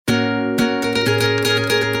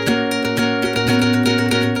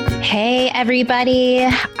everybody.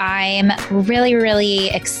 I'm really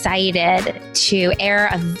excited to air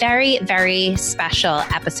a very, very special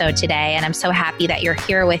episode today. And I'm so happy that you're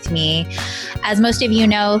here with me. As most of you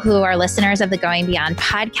know who are listeners of the Going Beyond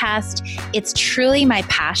podcast, it's truly my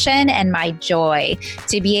passion and my joy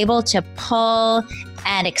to be able to pull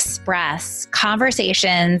and express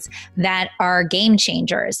conversations that are game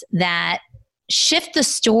changers, that shift the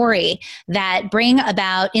story, that bring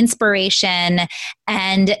about inspiration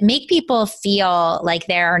and make people feel like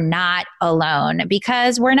they're not alone,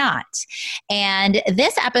 because we're not. And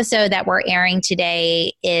this episode that we're airing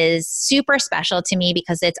today is super special to me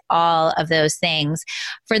because it's all of those things.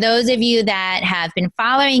 For those of you that have been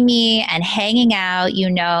following me and hanging out, you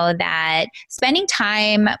know that spending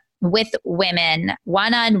time with women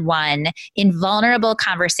one-on-one in vulnerable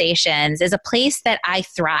conversations is a place that I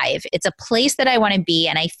thrive. It's a place that I want to be.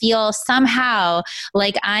 And I feel somehow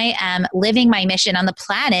like I am living my mission on the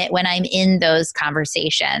planet when I'm in those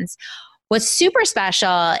conversations. What's super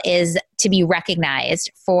special is to be recognized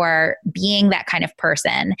for being that kind of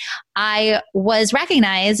person. I was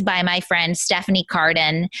recognized by my friend Stephanie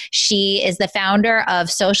Carden. She is the founder of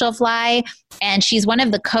Socialfly, and she's one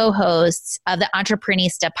of the co-hosts of the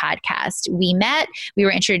Entreprenista podcast. We met, we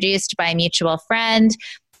were introduced by a mutual friend,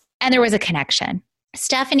 and there was a connection.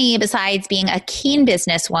 Stephanie, besides being a keen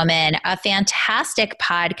businesswoman, a fantastic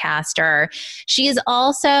podcaster, she is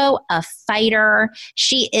also a fighter.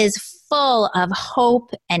 She is full of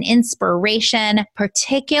hope and inspiration,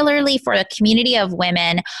 particularly for the community of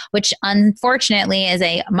women, which unfortunately is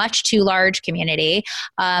a much too large community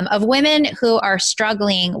of women who are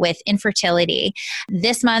struggling with infertility.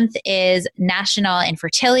 This month is National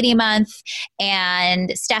Infertility Month,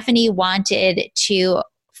 and Stephanie wanted to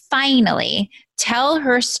finally tell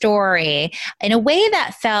her story in a way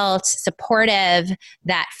that felt supportive,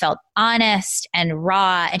 that felt honest and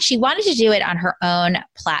raw. And she wanted to do it on her own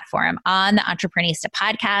platform, on the Entreprenista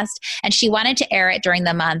podcast. And she wanted to air it during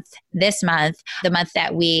this month, the month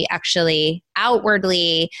that we actually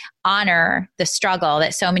outwardly honor the struggle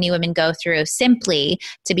that so many women go through simply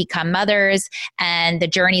to become mothers and the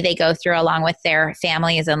journey they go through along with their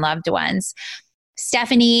families and loved ones.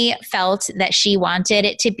 Stephanie felt that she wanted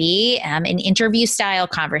it to be an interview style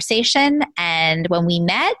conversation. And when we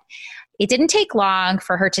met, it didn't take long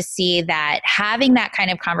for her to see that having that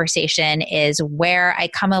kind of conversation is where I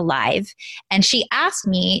come alive. And she asked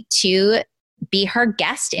me to be her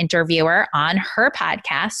guest interviewer on her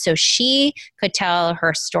podcast so she could tell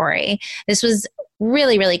her story. This was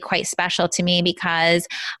really quite special to me because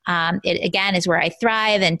it, again, is where I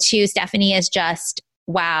thrive. And two, Stephanie is just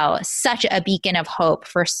wow, such a beacon of hope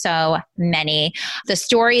for so many. The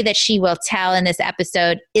story that she will tell in this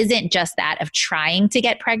episode isn't just that of trying to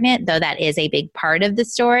get pregnant, though that is a big part of the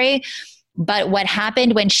story, but what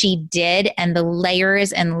happened when she did, and the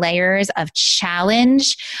layers and layers of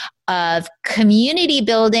challenge, of community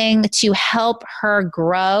building to help her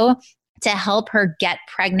grow, to help her get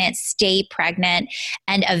pregnant, stay pregnant,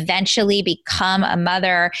 and eventually become a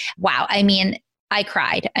mother. Wow. I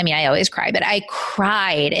cried. I always cry, but I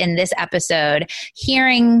cried in this episode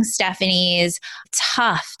hearing Stephanie's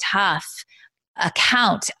tough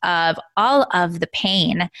account of all of the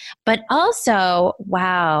pain, but also,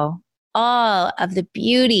 wow, all of the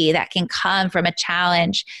beauty that can come from a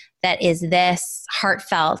challenge that is this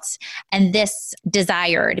heartfelt and this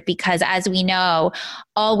desired. Because as we know,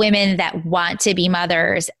 all women that want to be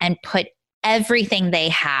mothers and put everything they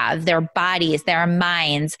have, their bodies, their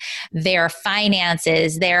minds, their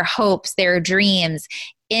finances, their hopes, their dreams,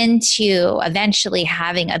 into eventually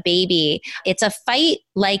having a baby, it's a fight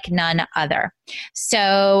like none other.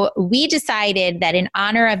 So we decided that in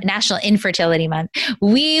honor of National Infertility Month,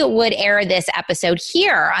 we would air this episode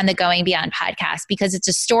here on the Going Beyond podcast because it's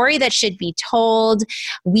a story that should be told.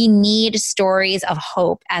 We need stories of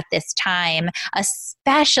hope at this time,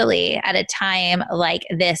 especially at a time like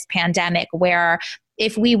this pandemic where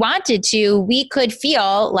if we wanted to, we could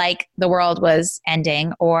feel like the world was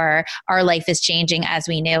ending or our life is changing as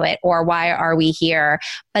we knew it, or why are we here?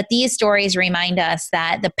 But these stories remind us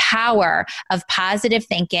that the power of positive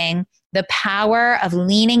thinking, the power of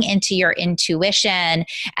leaning into your intuition,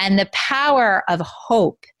 and the power of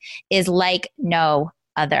hope is like no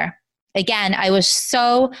other. Again, I was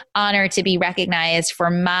so honored to be recognized for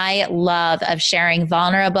my love of sharing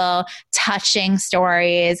vulnerable, touching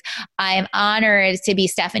stories. I am honored to be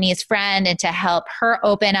Stephanie's friend and to help her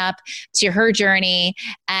open up to her journey.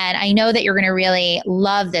 And I know that you're going to really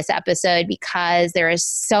love this episode because there is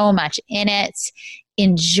so much in it.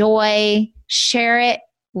 Enjoy, share it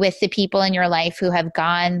with the people in your life who have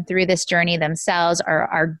gone through this journey themselves or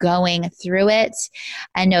are going through it,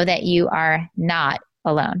 and know that you are not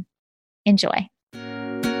alone. Enjoy.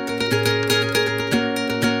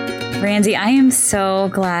 Randy, I am so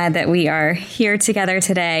glad that we are here together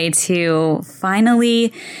today to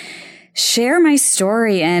finally share my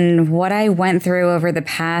story and what I went through over the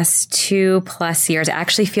past 2+ years. I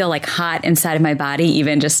actually feel like hot inside of my body,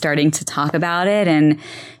 even just starting to talk about it. And,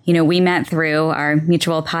 you know, we met through our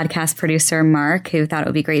mutual podcast producer, Mark, who thought it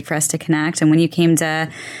would be great for us to connect. And when you came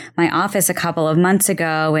to my office a couple of months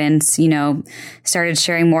ago and, you know, started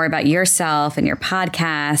sharing more about yourself and your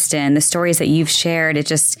podcast and the stories that you've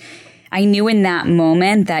shared, I knew in that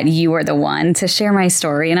moment that you were the one to share my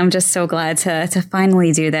story. And I'm just so glad to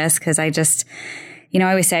finally do this, because I just, you know, I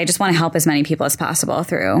always say I just want to help as many people as possible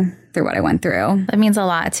through what I went through. That means a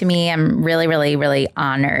lot to me. I'm really, really, really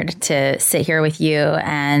honored to sit here with you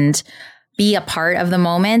and be a part of the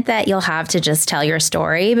moment that you'll have to just tell your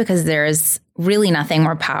story, because there's really nothing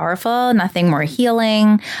more powerful, nothing more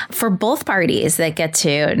healing for both parties that get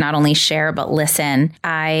to not only share, but listen.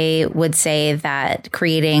 I would say that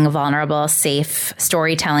creating vulnerable, safe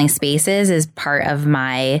storytelling spaces is part of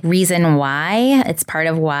my reason why. It's part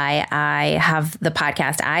of why I have the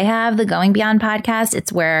podcast I have, the Going Beyond podcast.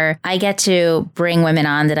 It's where I get to bring women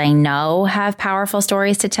on that I know have powerful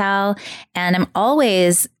stories to tell. And I'm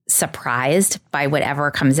always surprised by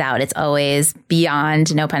whatever comes out. It's always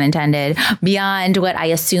beyond, no pun intended, beyond what I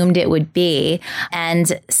assumed it would be.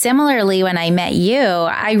 And similarly, when I met you,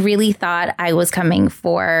 I really thought I was coming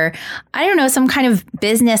for, I don't know, some kind of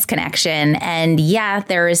business connection. And yeah,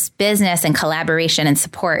 there is business and collaboration and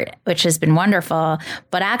support, which has been wonderful.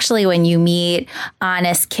 But actually, when you meet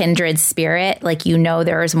honest, kindred spirit, like, you know,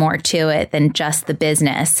 there is more to it than just the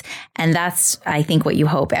business. And that's, I think, what you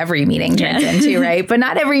hope every meeting turns into, right? But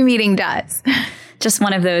not every meeting does. Just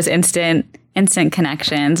one of those instant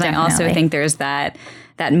connections. Definitely. I also think there's that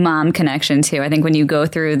mom connection too. I think when you go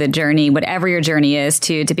through the journey, whatever your journey is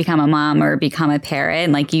to become a mom or become a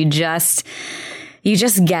parent, like you just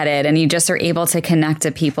get it, and you just are able to connect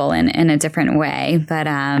to people in a different way. But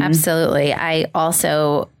absolutely. I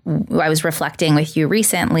was reflecting with you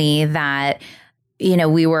recently that, you know,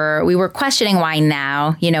 we were questioning why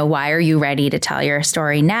now, you know, why are you ready to tell your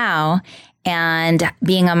story now? And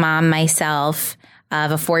being a mom myself of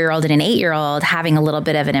a 4-year-old and an 8-year-old, having a little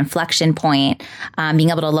bit of an inflection point, being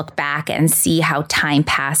able to look back and see how time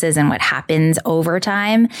passes and what happens over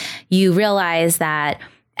time, you realize that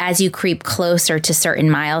as you creep closer to certain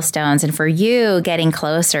milestones, and for you getting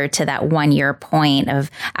closer to that 1-year point of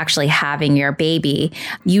actually having your baby,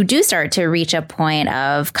 you do start to reach a point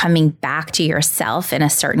of coming back to yourself in a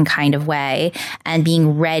certain kind of way and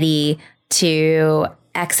being ready to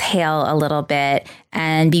exhale a little bit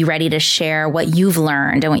and be ready to share what you've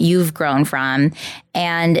learned and what you've grown from.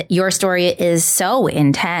 And your story is so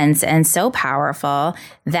intense and so powerful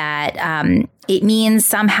that it means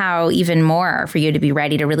somehow even more for you to be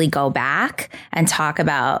ready to really go back and talk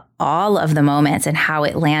about all of the moments and how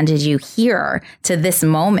it landed you here to this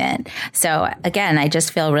moment. So again, I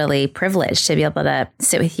just feel really privileged to be able to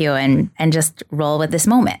sit with you and just roll with this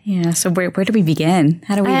moment. Yeah. So where do we begin?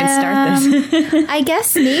 How do we even start this? I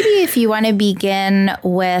guess maybe if you want to begin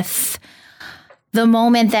with the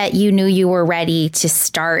moment that you knew you were ready to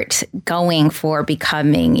start going for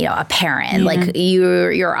becoming, you know, a parent. Yeah. Like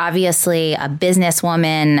you're obviously a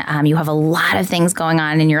businesswoman. You have a lot of things going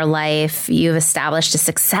on in your life. You've established a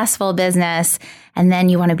successful business, and then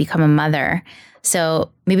you want to become a mother.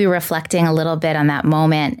 So maybe reflecting a little bit on that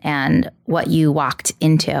moment and what you walked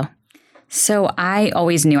into. So I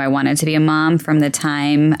always knew I wanted to be a mom from my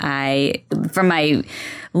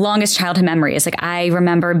longest childhood memories. Like I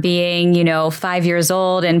remember being, 5 years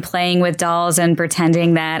old and playing with dolls and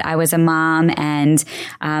pretending that I was a mom. And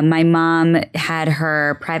my mom had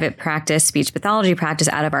her private practice, speech pathology practice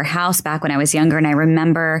out of our house back when I was younger. And I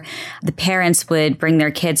remember the parents would bring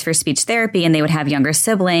their kids for speech therapy, and they would have younger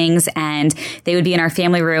siblings, and they would be in our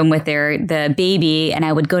family room with the baby. And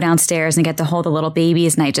I would go downstairs and get to hold the little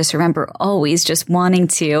babies. And I just remember always just wanting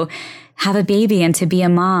to have a baby and to be a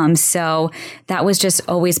mom. So that was just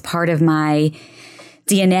always part of my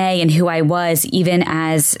DNA and who I was, even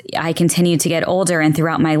as I continued to get older and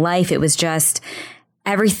throughout my life. It was just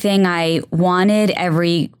everything I wanted,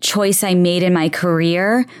 every choice I made in my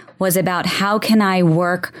career was about how can I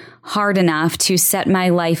work hard enough to set my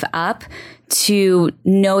life up to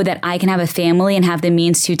know that I can have a family and have the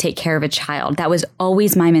means to take care of a child. That was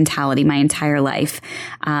always my mentality my entire life.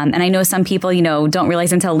 And I know some people, don't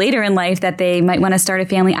realize until later in life that they might want to start a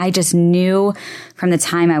family. I just knew from the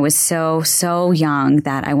time I was so young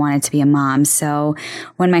that I wanted to be a mom. So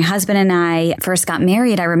when my husband and I first got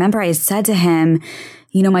married, I remember I said to him,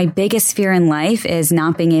 my biggest fear in life is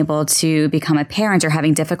not being able to become a parent or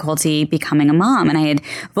having difficulty becoming a mom. And I had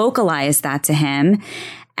vocalized that to him.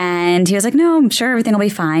 And he was like, no, I'm sure everything will be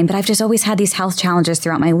fine. But I've just always had these health challenges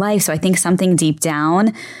throughout my life. So I think something deep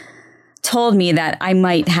down told me that I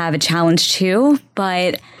might have a challenge too.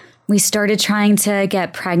 But we started trying to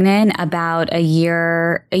get pregnant about a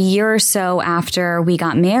year or so after we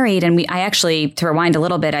got married. And I actually, to rewind a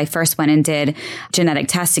little bit, I first went and did genetic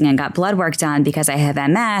testing and got blood work done because I have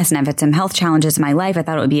MS and I've had some health challenges in my life. I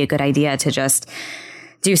thought it would be a good idea to just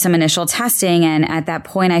do some initial testing. And at that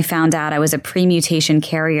point, I found out I was a pre-mutation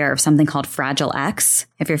carrier of something called Fragile X,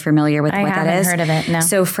 if you're familiar with what that is. I haven't heard of it, no.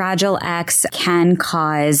 So Fragile X can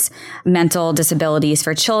cause mental disabilities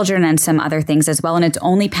for children and some other things as well. And it's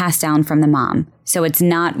only passed down from the mom. So it's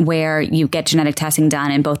not where you get genetic testing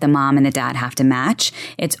done and both the mom and the dad have to match.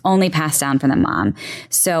 It's only passed down from the mom.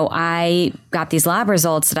 So I got these lab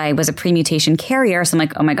results that I was a pre-mutation carrier. So I'm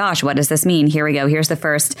like, oh my gosh, what does this mean? Here we go. Here's the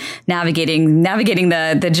first navigating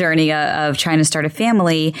the journey of trying to start a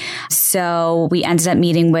family. So we ended up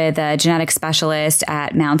meeting with a genetic specialist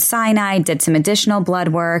at Mount Sinai, did some additional blood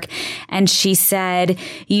work. And she said,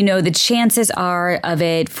 the chances are of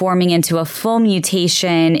it forming into a full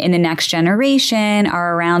mutation in the next generation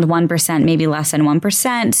are around 1%, maybe less than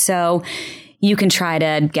 1%. So you can try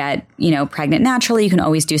to get, pregnant naturally. You can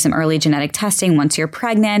always do some early genetic testing once you're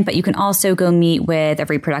pregnant, but you can also go meet with a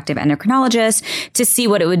reproductive endocrinologist to see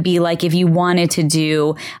what it would be like if you wanted to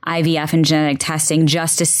do IVF and genetic testing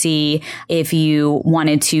just to see if you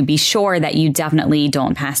wanted to be sure that you definitely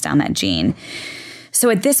don't pass down that gene. So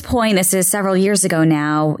at this point, this is several years ago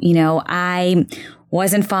now, I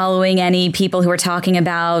wasn't following any people who were talking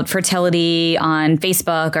about fertility on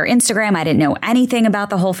Facebook or Instagram. I didn't know anything about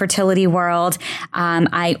the whole fertility world.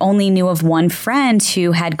 I only knew of one friend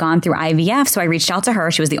who had gone through IVF. So I reached out to her.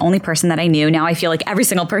 She was the only person that I knew. Now I feel like every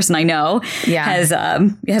single person I know has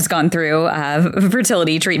gone through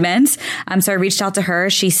fertility treatments. So I reached out to her.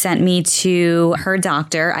 She sent me to her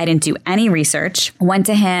doctor. I didn't do any research. Went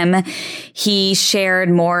to him. He shared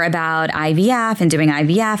more about IVF and doing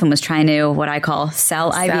IVF and was trying to what I call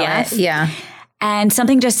sell IVF. Yeah. And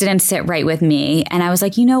something just didn't sit right with me. And I was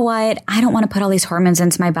like, you know what? I don't want to put all these hormones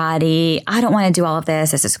into my body. I don't want to do all of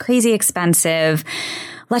this. This is crazy expensive.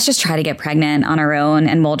 Let's just try to get pregnant on our own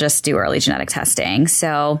and we'll just do early genetic testing.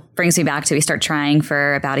 So brings me back to we start trying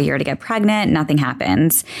for about a year to get pregnant. Nothing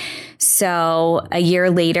happens. So a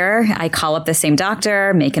year later, I call up the same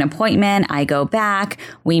doctor, make an appointment. I go back.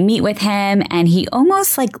 We meet with him and he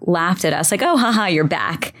almost laughed at us like, oh, haha, you're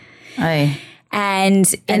back. And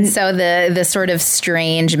so the sort of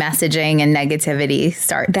strange messaging and negativity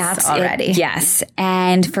starts already. Yes.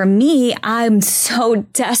 And for me, I'm so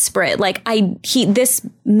desperate. This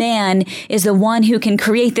man is the one who can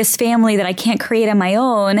create this family that I can't create on my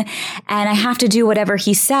own. And I have to do whatever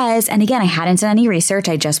he says. And again, I hadn't done any research.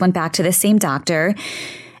 I just went back to the same doctor.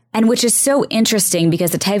 And which is so interesting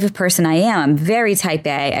because the type of person I am, I'm very type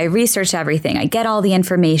A. I research everything. I get all the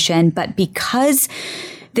information. But because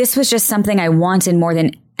this was just something I wanted more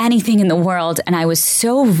than anything in the world. And I was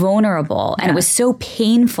so vulnerable and it was so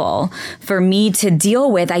painful for me to deal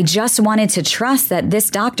with. I just wanted to trust that this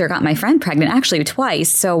doctor got my friend pregnant actually twice.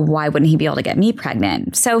 So why wouldn't he be able to get me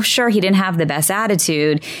pregnant? So sure, he didn't have the best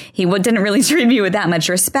attitude. He didn't really treat me with that much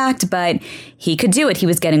respect, but he could do it. He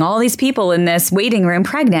was getting all these people in this waiting room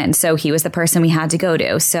pregnant. So he was the person we had to go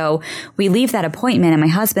to. So we leave that appointment and my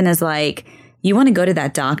husband is like, you want to go to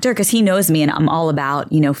that doctor? Because he knows me and I'm all about,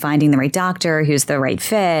 finding the right doctor who's the right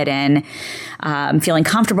fit and feeling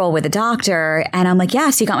comfortable with the doctor. And I'm like,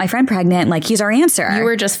 yes, you got my friend pregnant. He's our answer. You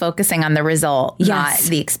were just focusing on the result, not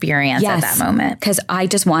the experience at that moment. Because I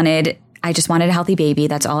just wanted a healthy baby.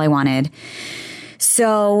 That's all I wanted.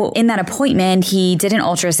 So in that appointment, he did an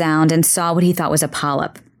ultrasound and saw what he thought was a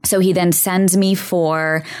polyp. So he then sends me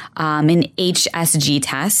for an HSG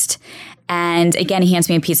test. And again, he hands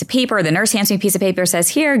me a piece of paper. The nurse hands me a piece of paper, says,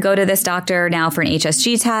 here, go to this doctor now for an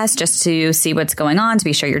HSG test just to see what's going on, to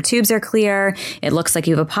be sure your tubes are clear. It looks like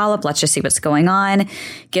you have a polyp. Let's just see what's going on.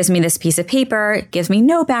 Gives me this piece of paper, gives me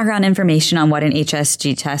no background information on what an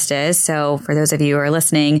HSG test is. So for those of you who are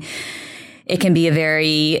listening, it can be a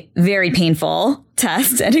very, very painful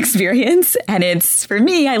test and experience. And it's, for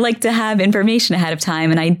me, I like to have information ahead of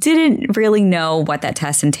time. And I didn't really know what that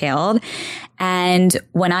test entailed. And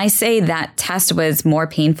when I say that test was more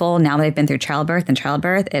painful now that I've been through childbirth than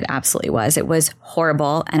childbirth, it absolutely was. It was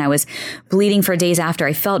horrible. And I was bleeding for days after.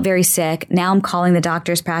 I felt very sick. Now I'm calling the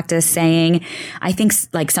doctor's practice saying, I think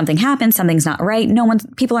like something happened. Something's not right.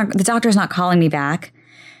 The doctor's not calling me back.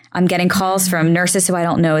 I'm getting calls from nurses who I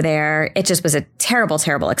don't know there. It just was a terrible,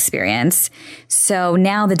 terrible experience. So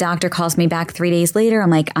now the doctor calls me back 3 days later. I'm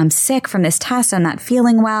like, I'm sick from this test. I'm not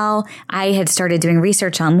feeling well. I had started doing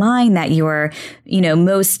research online that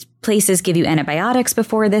most places give you antibiotics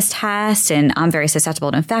before this test, and I'm very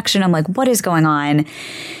susceptible to infection. I'm like, what is going on?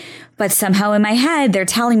 But somehow in my head, they're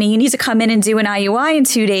telling me you need to come in and do an IUI in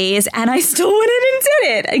 2 days. And I still went in and did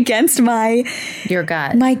it against your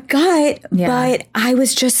gut. My gut. Yeah. But I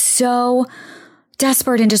was just so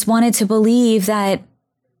desperate and just wanted to believe that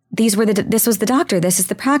this was the doctor. This is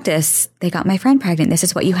the practice. They got my friend pregnant. This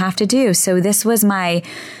is what you have to do. So this was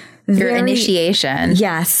your initiation.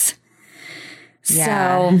 Yes.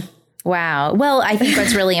 Yeah. So. Wow. Well, I think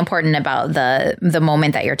what's really important about the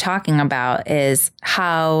moment that you're talking about is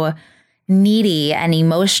how needy and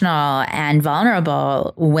emotional and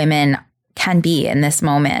vulnerable women can be in this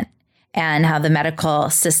moment, and how the medical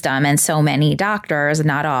system and so many doctors,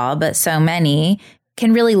 not all, but so many,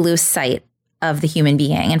 can really lose sight of the human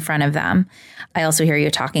being in front of them. I also hear you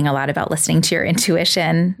talking a lot about listening to your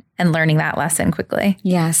intuition and learning that lesson quickly.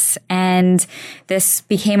 Yes. And this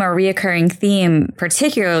became a reoccurring theme,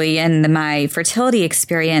 particularly in my fertility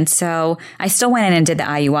experience. So I still went in and did the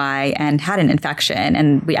IUI and had an infection,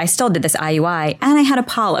 and I still did this IUI, and I had a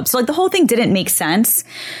polyp. So the whole thing didn't make sense,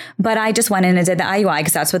 but I just went in and did the IUI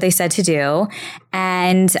because that's what they said to do.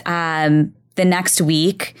 And the next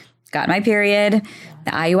week, got my period.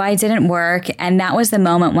 The IUI didn't work. And that was the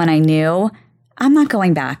moment when I knew I'm not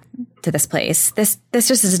going back to this place. This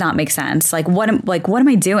just does not make sense. What am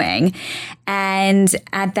I doing? And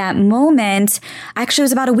at that moment, actually it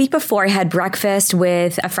was about a week before, I had breakfast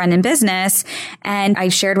with a friend in business, and I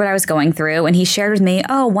shared what I was going through, and he shared with me,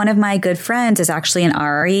 oh, one of my good friends is actually an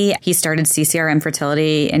RE. He started CCRM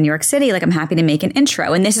Fertility in New York City. I'm happy to make an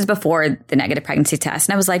intro. And this is before the negative pregnancy test.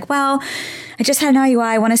 And I was like, well, I just had an IUI.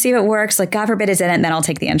 I want to see if it works. God forbid it's in it, and then I'll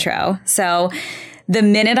take the intro. So the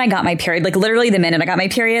minute I got my period, literally the minute I got my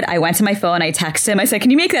period, I went to my phone, I texted him, I said, can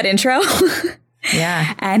you make that intro?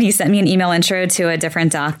 Yeah. And he sent me an email intro to a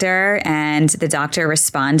different doctor, and the doctor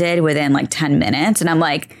responded within 10 minutes. And I'm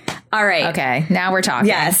like, all right. Okay. Now we're talking.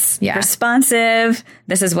 Yes. Yeah. Responsive.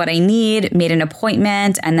 This is what I need. Made an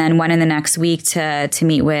appointment, and then went in the next week to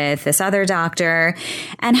meet with this other doctor,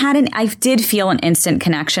 and I did feel an instant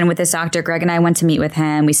connection with this doctor. Greg and I went to meet with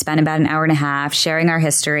him. We spent about an hour and a half sharing our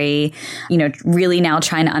history, really now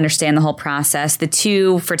trying to understand the whole process. The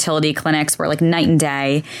two fertility clinics were night and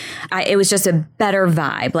day. It was just a better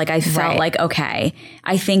vibe. I felt right. Okay,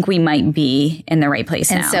 I think we might be in the right place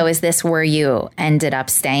now. And so is this where you ended up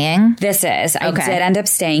staying? This is. I did end up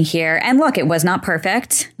staying here. And look, it was not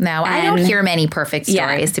perfect. No, I don't hear many perfect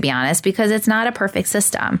stories, to be honest, because it's not a perfect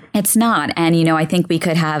system. It's not. And, I think we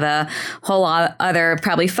could have a whole other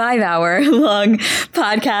probably 5-hour long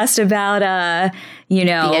podcast about,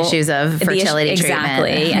 the issues of fertility treatment.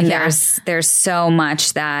 Exactly. And there's so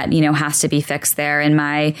much that, has to be fixed there. And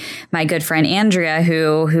my good friend Andrea,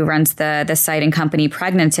 who runs the site and company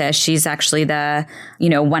Pregnantish, she's actually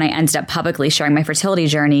when I ended up publicly sharing my fertility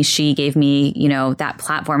journey, she gave me, that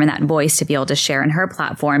platform and that voice to be able to share in her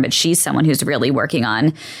platform. But she's someone who's really working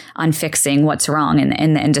on fixing what's wrong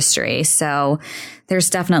in the industry. So there's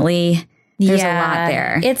definitely... There's a lot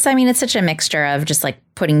there. It's such a mixture of just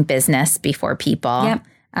putting business before people. Yep.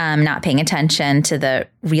 Not paying attention to the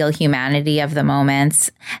real humanity of the moments.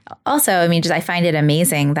 Also, I find it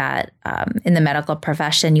amazing that in the medical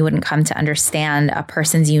profession, you wouldn't come to understand a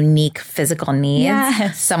person's unique physical needs.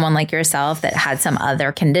 Yes. Someone like yourself that had some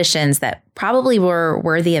other conditions that probably were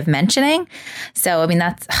worthy of mentioning. So,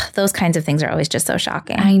 those kinds of things are always just so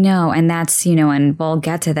shocking. I know. And that's, and we'll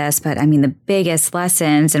get to this, but the biggest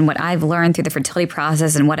lessons and what I've learned through the fertility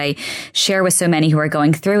process and what I share with so many who are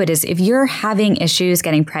going through it is if you're having issues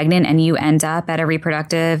getting pregnant and you end up at a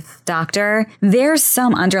reproductive doctor, there's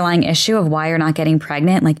some underlying issue of why you're not getting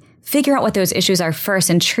pregnant. figure out what those issues are first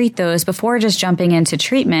and treat those before just jumping into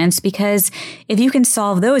treatments. Because if you can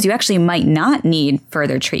solve those, you actually might not need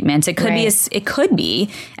further treatments. It could be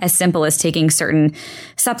as simple as taking certain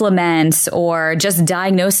supplements or just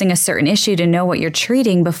diagnosing a certain issue to know what you're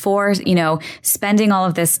treating before, spending all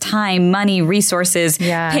of this time, money, resources,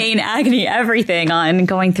 pain, agony, everything on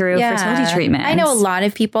going through fertility treatment. I know a lot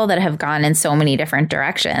of people that have gone in so many different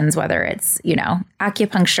directions, whether it's,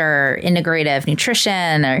 acupuncture, integrative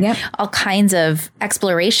nutrition, or all kinds of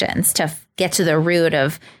explorations to get to the root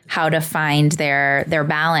of how to find their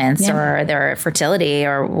balance or their fertility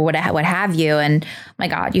or what have you. And my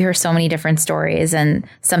God, you hear so many different stories and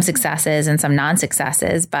some successes and some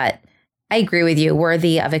non-successes, but I agree with you,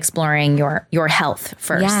 worthy of exploring your health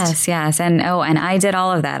first. Yes. And I did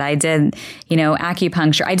all of that. I did,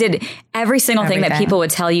 acupuncture. I did every single thing that people would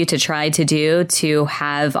tell you to try to do to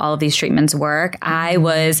have all of these treatments work. I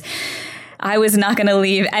was not going to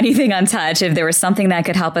leave anything untouched. If there was something that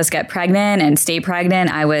could help us get pregnant and stay pregnant,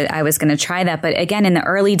 I was going to try that. But again, in the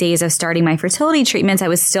early days of starting my fertility treatments, I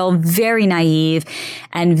was still very naive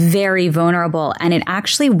and very vulnerable. And it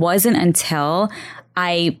actually wasn't until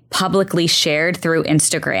I publicly shared through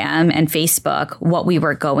Instagram and Facebook what we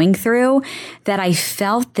were going through that I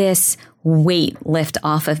felt this weight lift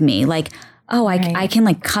off of me. Like, I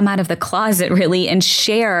can come out of the closet really and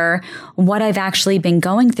share what I've actually been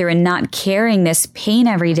going through and not carrying this pain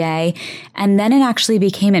every day. And then it actually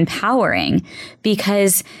became empowering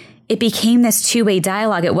because it became this two-way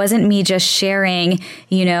dialogue. It wasn't me just sharing,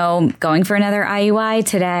 going for another IUI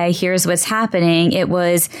today. Here's what's happening. It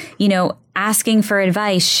was, asking for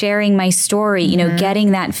advice, sharing my story,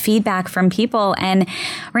 getting that feedback from people. And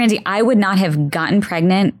Randy, I would not have gotten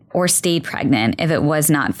pregnant or stayed pregnant if it was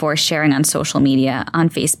not for sharing on social media, on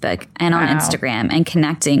Facebook and on Instagram and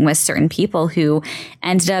connecting with certain people who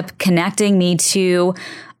ended up connecting me to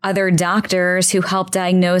other doctors who help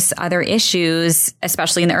diagnose other issues,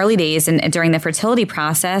 especially in the early days and during the fertility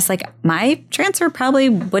process. Like my transfer probably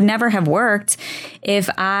would never have worked if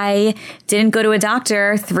I didn't go to a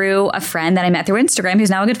doctor through a friend that I met through Instagram who's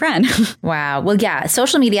now a good friend. Wow. Well, yeah,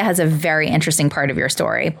 social media has a very interesting part of your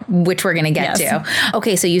story, which we're going to get to.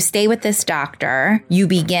 Okay, so you stay with this doctor, you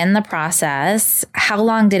begin the process. How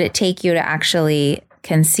long did it take you to actually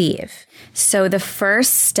conceive? So the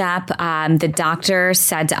first step, the doctor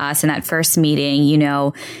said to us in that first meeting,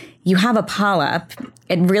 you have a polyp.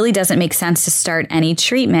 It really doesn't make sense to start any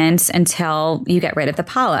treatments until you get rid of the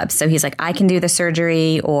polyp. So he's like, I can do the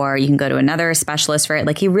surgery or you can go to another specialist for it.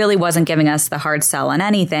 Like he really wasn't giving us the hard sell on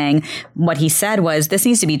anything. What he said was, this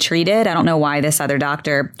needs to be treated. I don't know why this other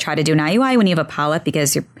doctor tried to do an IUI when you have a polyp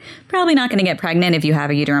because you're probably not going to get pregnant if you have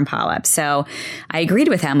a uterine polyp. So I agreed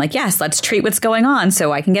with him, like, yes, let's treat what's going on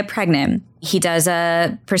so I can get pregnant. He does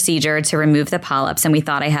a procedure to remove the polyps, and we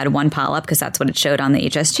thought I had one polyp because that's what it showed on the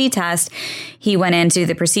HSG test. He went into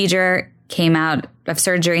the procedure, came out of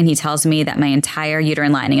surgery, and he tells me that my entire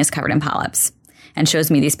uterine lining is covered in polyps and shows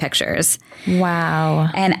me these pictures. Wow.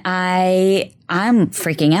 And I'm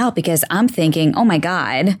freaking out because I'm thinking, oh my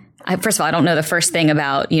God. First of all, I don't know the first thing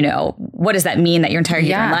about, what does that mean that your entire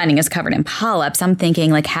uterine lining is covered in polyps? I'm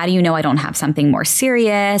thinking, like, how do you know I don't have something more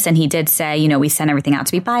serious? And he did say, we sent everything out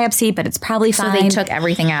to be biopsied, but it's probably fine. So they took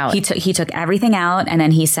everything out. He took everything out, and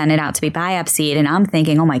then he sent it out to be biopsied. And I'm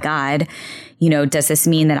thinking, oh my God, does this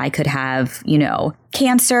mean that I could have,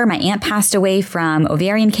 cancer? My aunt passed away from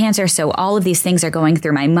ovarian cancer. So all of these things are going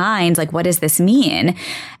through my mind. Like, what does this mean?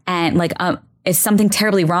 And is something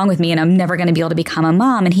terribly wrong with me and I'm never going to be able to become a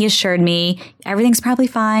mom? And he assured me everything's probably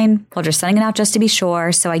fine. We're just sending it out just to be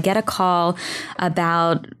sure. So I get a call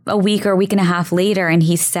about a week or a week and a half later, and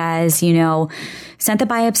he says, sent the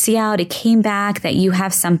biopsy out. It came back that you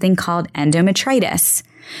have something called endometritis.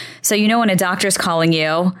 So, when a doctor's calling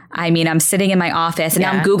you, I'm sitting in my office and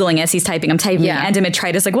now I'm Googling as he's typing. I'm typing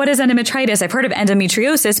endometritis. Like, what is endometritis? I've heard of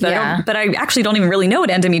endometriosis, but I actually don't even really know what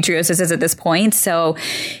endometriosis is at this point. So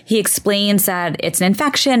he explains that it's an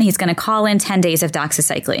infection. He's going to call in 10 days of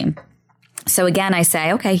doxycycline. So again, I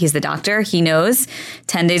say, okay, he's the doctor. He knows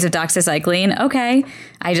 10 days of doxycycline. Okay.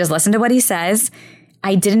 I just listen to what he says.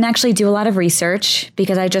 I didn't actually do a lot of research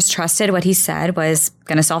because I just trusted what he said was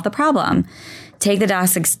going to solve the problem. Take the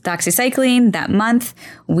doxycycline that month.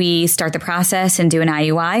 We start the process and do an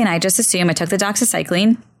IUI. And I just assume I took the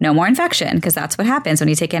doxycycline, no more infection, because that's what happens when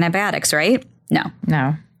you take antibiotics, right?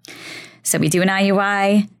 No. So we do an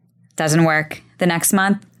IUI, doesn't work. The next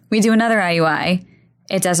month, we do another IUI.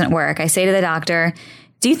 It doesn't work. I say to the doctor,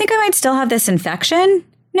 do you think I might still have this infection?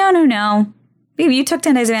 No. You took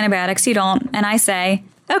 10 days of antibiotics, you don't. And I say,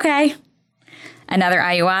 okay. Another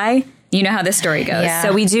IUI. You know how this story goes. Yeah.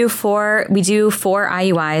 So we do four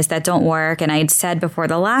IUIs that don't work. And I had said before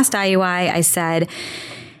the last IUI, I said,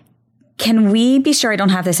 can we be sure I don't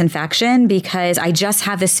have this infection? Because I just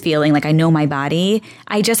have this feeling, like I know my body.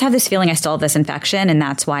 I just have this feeling I still have this infection, and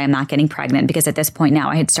that's why I'm not getting pregnant. Because at this point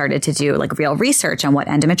now I had started to do like real research on what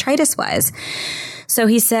endometritis was. So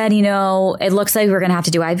he said, it looks like we're going to have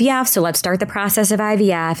to do IVF. So let's start the process of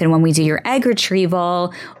IVF. And when we do your egg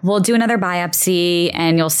retrieval, we'll do another biopsy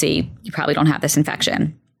and you'll see you probably don't have this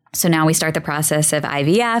infection. So now we start the process of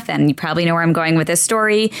IVF, and you probably know where I'm going with this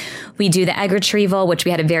story. We do the egg retrieval, which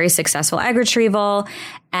we had a very successful egg retrieval,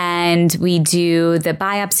 and we do the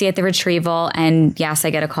biopsy at the retrieval. And yes, I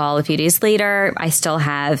get a call a few days later. I still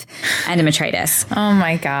have endometritis. Oh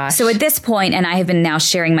my gosh. So at this point, and I have been now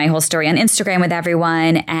sharing my whole story on Instagram with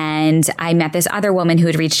everyone, and I met this other woman who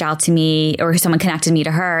had reached out to me, or someone connected me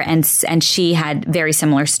to her, and she had very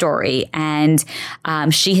similar story. And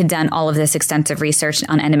she had done all of this extensive research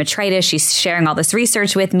on endometritis. She's sharing all this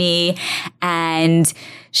research with me, and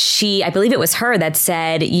I believe it was her that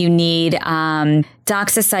said you need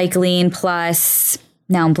doxycycline plus,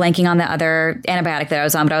 now I'm blanking on the other antibiotic that I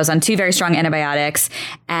was on, but I was on 2 very strong antibiotics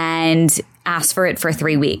and asked for it for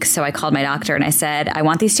 3 weeks. So I called my doctor and I said, I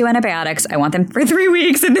want these 2 antibiotics. I want them for 3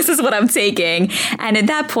 weeks, and this is what I'm taking. And at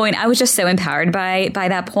that point, I was just so empowered by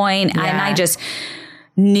that point. Yeah. And I just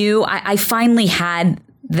knew I finally had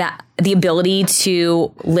the ability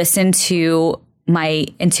to listen to my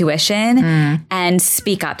intuition and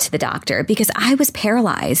speak up to the doctor, because I was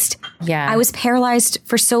paralyzed. Yeah. I was paralyzed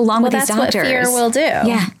for so long with these doctors. That's what fear will do.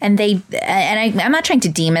 Yeah. And I'm not trying to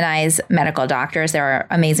demonize medical doctors. There are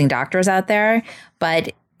amazing doctors out there,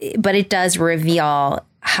 but it does reveal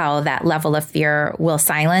how that level of fear will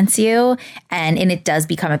silence you, and it does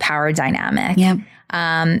become a power dynamic. Yeah.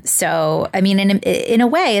 So, I mean, in a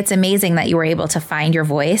way, it's amazing that you were able to find your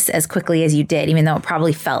voice as quickly as you did, even though it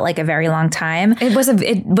probably felt like a very long time. It was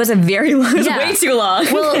way too long.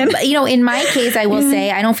 Well, in my case, I will say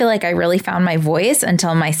I don't feel like I really found my voice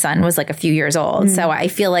until my son was like a few years old. So I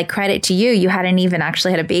feel like credit to you. You hadn't even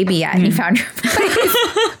actually had a baby yet, and you found your voice.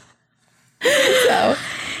 So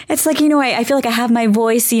it's like, I feel like I have my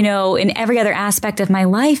voice, in every other aspect of my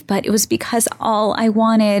life, but it was because all I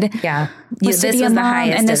wanted was to be a mom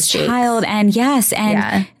and this child. And yes,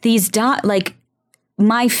 and these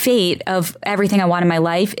my fate of everything I want in my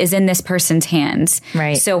life is in this person's hands.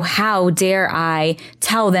 Right. So how dare I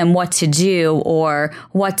tell them what to do or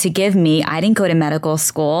what to give me? I didn't go to medical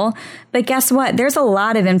school, but guess what? There's a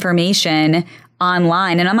lot of information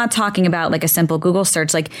online. And I'm not talking about like a simple Google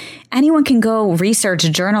search. Like anyone can go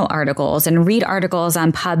research journal articles and read articles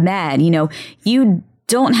on PubMed. You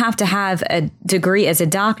don't have to have a degree as a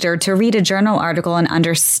doctor to read a journal article and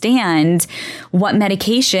understand what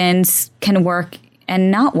medications can work and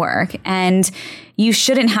not work. And you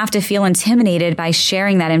shouldn't have to feel intimidated by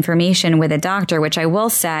sharing that information with a doctor, which I will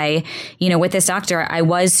say, with this doctor, I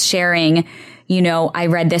was sharing, I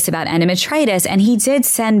read this about endometritis, and he did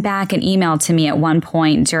send back an email to me at one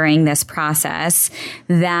point during this process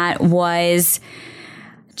that was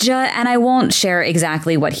and I won't share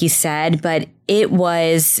exactly what he said, but it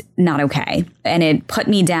was not okay. And it put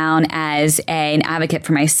me down as an advocate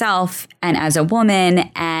for myself and as a woman.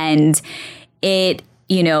 And it,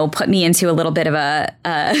 put me into a little bit of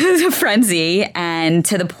a frenzy, and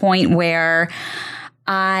to the point where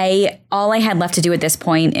all I had left to do at this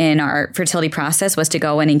point in our fertility process was to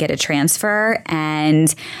go in and get a transfer.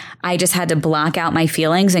 And I just had to block out my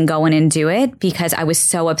feelings and go in and do it because I was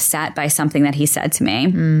so upset by something that he said to me.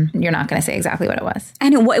 You're not going to say exactly what it was.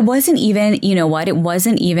 And it wasn't even, it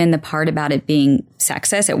wasn't even the part about it being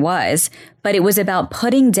sexist. It was, but it was about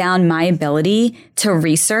putting down my ability to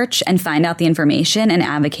research and find out the information and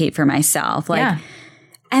advocate for myself.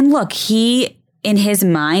 And look, he, in his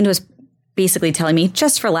mind, was basically telling me,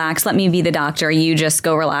 just relax, let me be the doctor. You just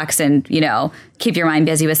go relax and, keep your mind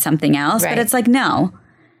busy with something else. Right. But it's like, no.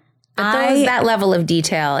 But that level of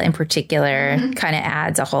detail in particular kind of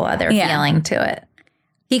adds a whole other feeling to it.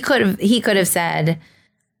 He could have said,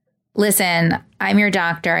 listen, I'm your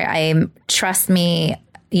doctor. Trust me,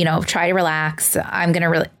 try to relax. I'm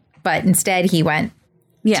going to but instead he went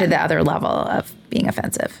to the other level of being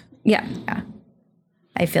offensive. Yeah. Yeah.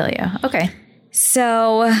 I feel you. Okay.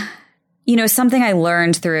 So, something I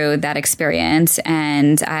learned through that experience,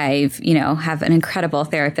 and I've, have an incredible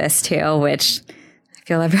therapist too, which I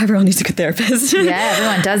feel like everyone needs a good therapist. Yeah,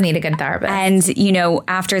 everyone does need a good therapist. And,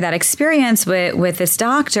 after that experience with this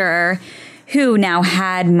doctor who now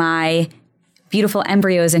had my beautiful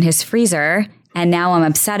embryos in his freezer And now I'm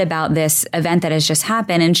upset about this event that has just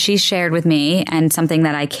happened. And she shared with me, and something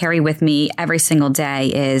that I carry with me every single day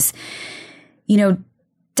is,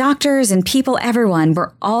 doctors and people, everyone,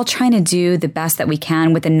 we're all trying to do the best that we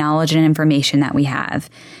can with the knowledge and information that we have.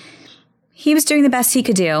 He was doing the best he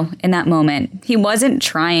could do in that moment. He wasn't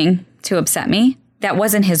trying to upset me. That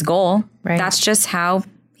wasn't his goal. Right. That's just how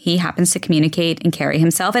he happens to communicate and carry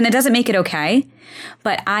himself. And it doesn't make it okay.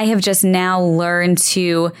 But I have just now learned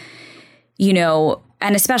to,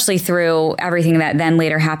 and especially through everything that then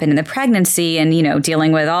later happened in the pregnancy and,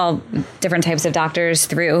 dealing with all different types of doctors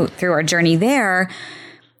through our journey there,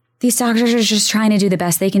 these doctors are just trying to do the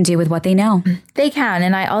best they can do with what they know. They can.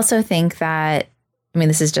 And I also think that,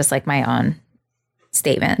 this is just like my own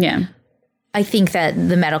statement. Yeah. I think that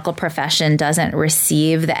the medical profession doesn't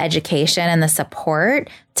receive the education and the support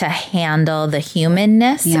to handle the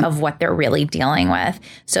humanness of what they're really dealing with.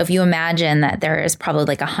 So if you imagine that there is probably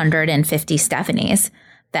like 150 Stephanies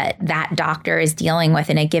that doctor is dealing with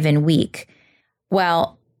in a given week,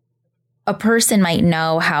 well, a person might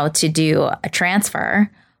know how to do a transfer,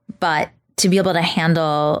 but to be able to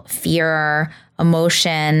handle fear,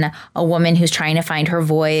 emotion, a woman who's trying to find her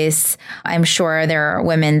voice. I'm sure there are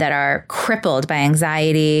women that are crippled by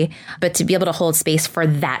anxiety, but to be able to hold space for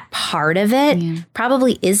that part of it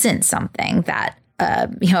probably isn't something that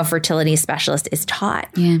a fertility specialist is taught.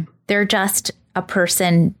 Yeah. They're just a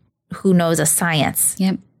person who knows a science.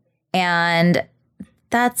 Yep. And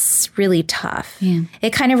that's really tough. Yeah.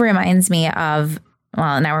 It kind of reminds me of,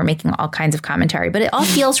 well, now we're making all kinds of commentary, but it all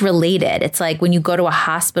feels related. It's like when you go to a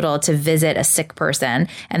hospital to visit a sick person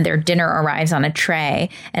and their dinner arrives on a tray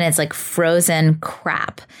and it's like frozen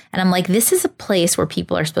crap. And I'm like, this is a place where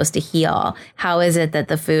people are supposed to heal. How is it that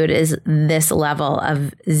the food is this level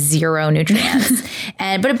of zero nutrients?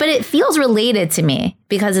 But it feels related to me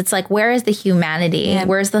because it's like, where is the humanity? Yep.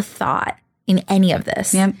 Where's the thought in any of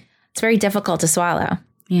this? Yep. It's very difficult to swallow.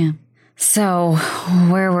 Yeah. So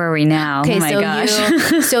where were we now? Okay, oh my gosh.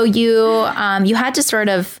 You had to sort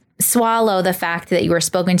of swallow the fact that you were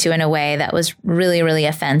spoken to in a way that was really, really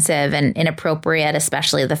offensive and inappropriate,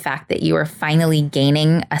 especially the fact that you were finally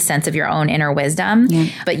gaining a sense of your own inner wisdom. Yeah.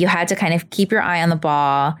 But you had to kind of keep your eye on the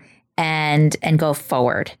ball and go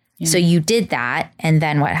forward. Yeah. So you did that. And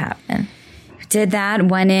then what happened? Did that,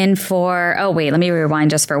 went in for, let me rewind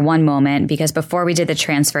just for one moment, because before we did the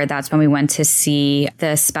transfer, that's when we went to see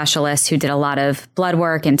the specialist who did a lot of blood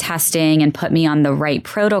work and testing and put me on the right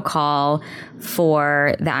protocol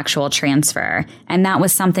for the actual transfer. And that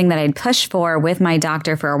was something that I'd pushed for with my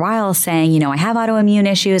doctor for a while, saying, I have autoimmune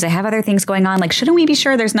issues, I have other things going on. Like, shouldn't we be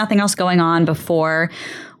sure there's nothing else going on before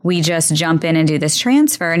we just jump in and do this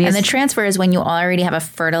transfer? And the transfer is when you already have a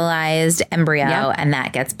fertilized embryo and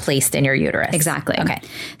that gets placed in your uterus. Exactly. Okay.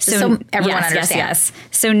 So everyone understands. Yes.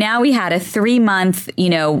 So now we had a 3-month,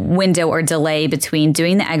 window or delay between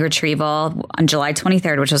doing the egg retrieval on July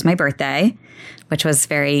 23rd, which was my birthday, which was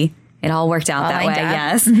it all worked out that way.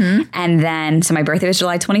 Yes. Mm-hmm. And then, so my birthday was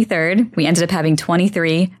July 23rd. We ended up having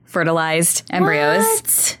 23 fertilized embryos.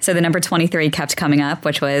 What? So the number 23 kept coming up,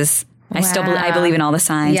 which was, I believe in all the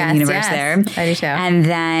signs in the universe there. I do too. And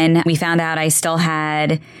then we found out I still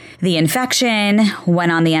had the infection,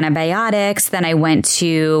 went on the antibiotics. Then I went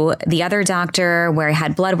to the other doctor where I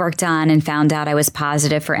had blood work done and found out I was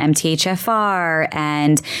positive for MTHFR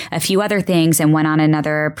and a few other things, and went on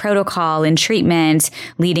another protocol and treatment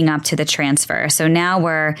leading up to the transfer. So now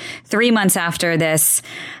we're 3 months after this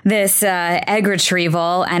egg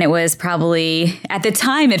retrieval, and it was probably, at the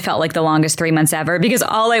time, it felt like the longest 3 months ever, because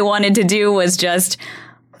all I wanted to do was just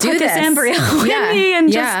put this embryo in me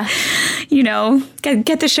and just,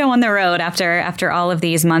 get the show on the road after all of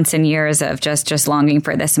these months and years of just longing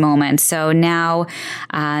for this moment. So now,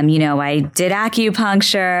 I did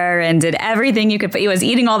acupuncture and did everything you could. I was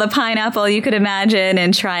eating all the pineapple you could imagine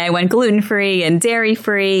and I went gluten-free and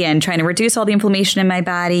dairy-free and trying to reduce all the inflammation in my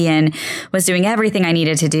body, and was doing everything I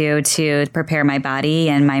needed to do to prepare my body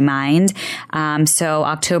and my mind. So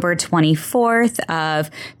October 24th of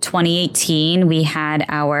 2018, we had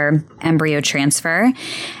our embryo transfer,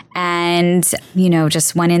 and,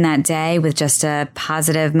 just went in that day with just a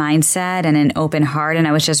positive mindset and an open heart. And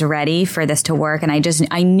I was just ready for this to work. And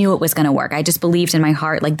I knew it was going to work. I just believed in my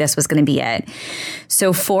heart, like this was going to be it.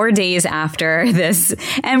 So 4 days after this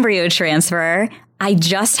embryo transfer, I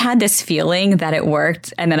just had this feeling that it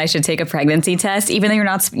worked and that I should take a pregnancy test, even though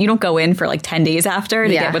you don't go in for like 10 days after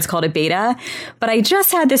to get what's called a beta. But I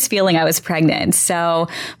just had this feeling I was pregnant. So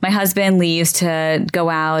my husband leaves to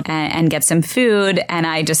go out and get some food, and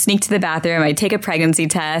I just sneak to the bathroom. I take a pregnancy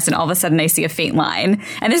test, and all of a sudden I see a faint line.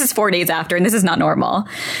 And this is 4 days after, and this is not normal.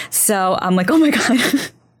 So I'm like, oh my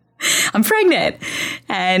God. I'm pregnant.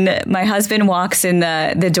 And my husband walks in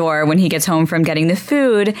the door when he gets home from getting the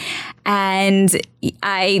food. And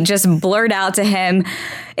I just blurt out to him,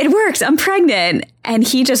 it works, I'm pregnant. And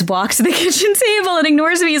he just walks to the kitchen table and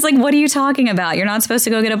ignores me. He's like, what are you talking about? You're not supposed to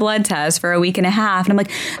go get a blood test for a week and a half. And I'm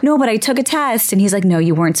like, no, but I took a test. And he's like, no,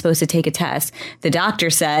 you weren't supposed to take a test. The doctor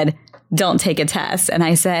said, don't take a test. And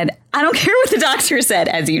I said, I don't care what the doctor said,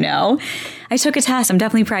 as you know. I took a test. I'm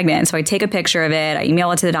definitely pregnant. So I take a picture of it. I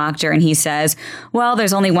email it to the doctor and he says, well,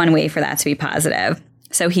 there's only one way for that to be positive.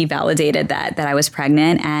 So he validated that I was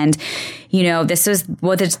pregnant. And, you know, this was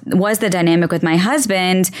what was the dynamic with my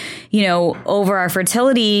husband, you know, over our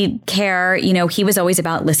fertility care. You know, he was always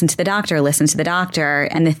about listen to the doctor.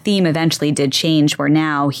 And the theme eventually did change where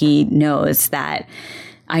now he knows that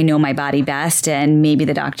I know my body best and maybe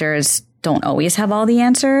the doctors don't always have all the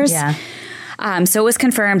answers. Yeah. So it was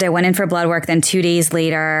confirmed. I went in for blood work then 2 days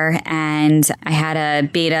later and I had a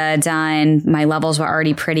beta done. My levels were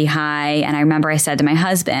already pretty high. And I remember I said to my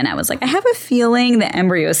husband, I was like, I have a feeling the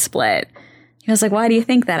embryo split. He was like, why do you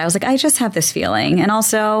think that? I was like, I just have this feeling. And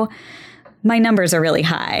also my numbers are really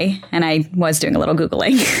high. And I was doing a little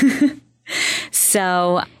Googling.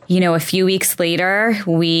 So, you know, a few weeks later,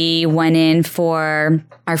 we went in for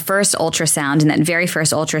our first ultrasound. And that very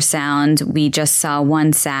first ultrasound, we just saw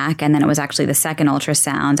one sac. And then it was actually the second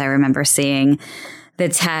ultrasound. I remember seeing the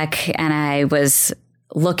tech and I was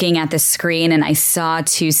looking at the screen and I saw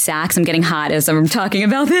 2 sacs. I'm getting hot as I'm talking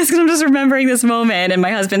about this because I'm just remembering this moment and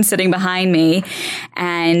my husband's sitting behind me.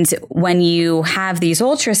 And when you have these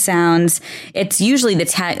ultrasounds, it's usually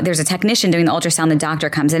there's a technician doing the ultrasound. The doctor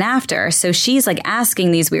comes in after. So she's like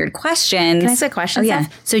asking these weird questions. Can I ask a question? Oh, yeah.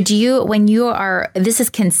 So this is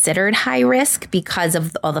considered high risk because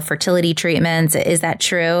of all the fertility treatments? Is that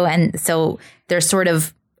true? And so there's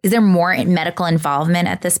is there more medical involvement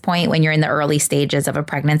at this point when you're in the early stages of a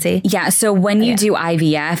pregnancy? Yeah. So when you do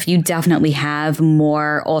IVF, you definitely have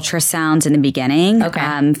more ultrasounds in the beginning.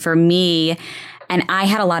 Okay. For me, and I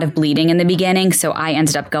had a lot of bleeding in the beginning, so I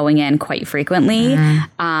ended up going in quite frequently.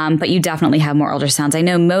 But you definitely have more ultrasounds. I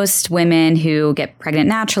know most women who get pregnant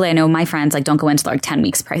naturally, I know my friends don't go into 10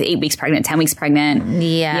 weeks, 8 weeks pregnant, 10 weeks pregnant.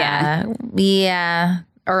 Yeah.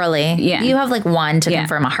 Early. Yeah. You have one to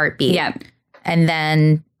confirm a heartbeat. Yeah. And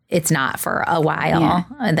then it's not for a while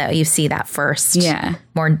that you see that first. Yeah.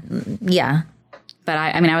 But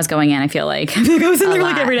I was going in, I feel like I was in there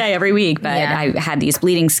every day, every week, but I had these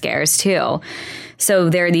bleeding scares too. So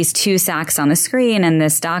there are these 2 sacs on the screen and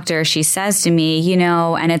this doctor, she says to me, you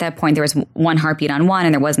know, and at that point there was one heartbeat on one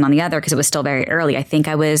and there wasn't on the other because it was still very early. I think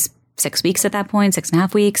I was 6 weeks at that point,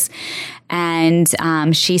 6.5 weeks. And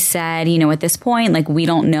she said, you know, at this point, we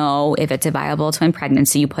don't know if it's a viable twin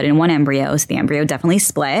pregnancy. You put in one embryo, so the embryo definitely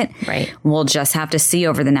split. Right. We'll just have to see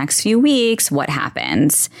over the next few weeks what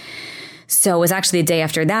happens. So it was actually the day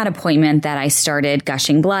after that appointment that I started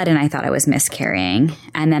gushing blood and I thought I was miscarrying.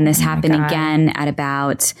 And then this happened again at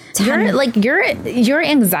about 10. Your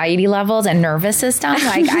anxiety levels and nervous system,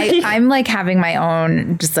 I'm having my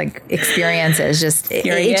own experiences.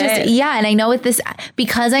 And I know with this,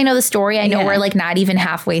 because I know the story, I know we're we're not even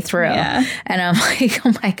halfway through. Yeah. And I'm like,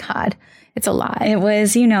 oh my God. It's a lot. It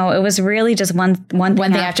was, it was really just one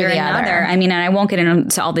thing after the other. I mean, and I won't get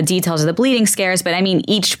into all the details of the bleeding scares, but I mean,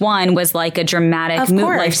 each one was like a dramatic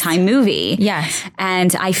Lifetime movie. Yes.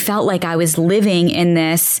 And I felt like I was living in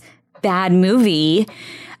this bad movie.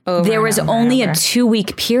 There was only a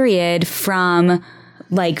 2-week period from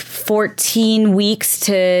 14 weeks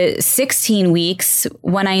to 16 weeks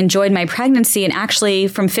when I enjoyed my pregnancy. And actually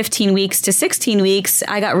from 15 weeks to 16 weeks,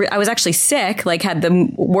 I was actually sick, had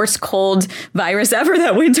the worst cold virus ever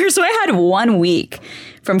that winter. So I had 1 week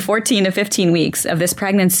from 14 to 15 weeks of this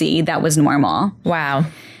pregnancy that was normal. Wow.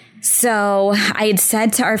 So I had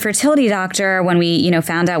said to our fertility doctor when we,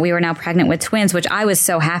 found out we were now pregnant with twins, which I was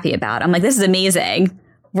so happy about. I'm like, this is amazing.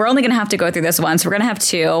 We're only going to have to go through this once. We're going to have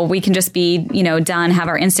 2. We can just be, done, have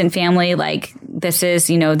our instant family. This is,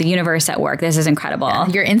 the universe at work. This is incredible. Yeah,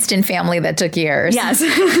 your instant family that took years. Yes.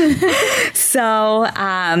 So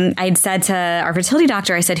I'd said to our fertility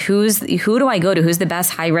doctor, I said, who do I go to? Who's the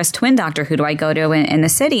best high-risk twin doctor? Who do I go to in the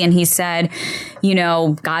city? And he said,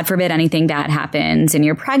 God forbid anything bad happens in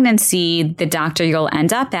your pregnancy, the doctor you'll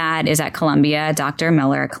end up at is at Columbia, Dr.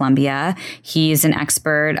 Miller at Columbia. He's an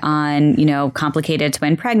expert on, complicated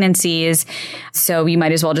twin pregnancies. So you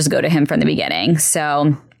might as well just go to him from the beginning.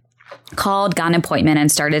 So called, got an appointment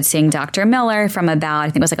and started seeing Dr. Miller from about, I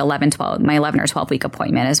think it was 11 or 12 week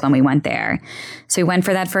appointment is when we went there. So we went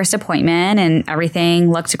for that first appointment and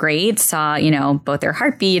everything looked great. Saw, both their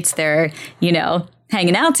heartbeats, their,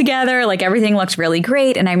 hanging out together. Like everything looked really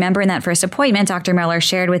great. And I remember in that first appointment, Dr. Miller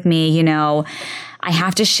shared with me, you know, I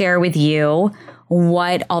have to share with you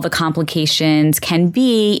what all the complications can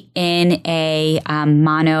be in a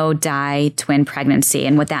mono-di twin pregnancy.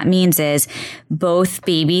 And what that means is both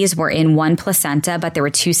babies were in one placenta, but there were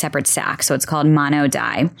two separate sacs. So it's called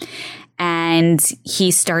mono-di. And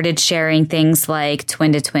he started sharing things like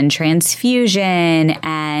twin-to-twin transfusion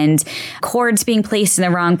and cords being placed in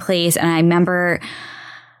the wrong place. And I remember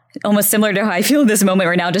almost similar to how I feel in this moment,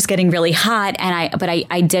 we're now just getting really hot. And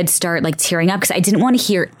I did start like tearing up because I didn't want to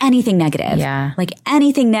hear anything negative. Yeah. Like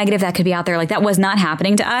anything negative that could be out there. Like that was not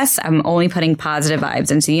happening to us. I'm only putting positive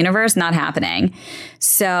vibes into the universe, not happening.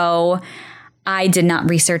 So I did not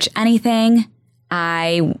research anything.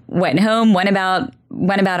 I went home, went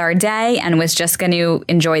about our day and was just going to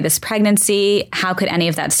enjoy this pregnancy. How could any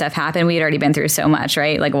of that stuff happen? We had already been through so much,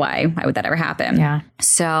 right? Like why would that ever happen? Yeah.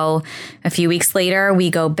 So a few weeks later, we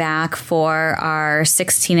go back for our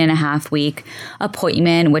 16 and a half week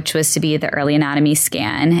appointment, which was to be the early anatomy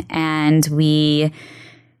scan. And the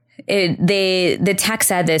tech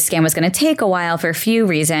said the scan was going to take a while for a few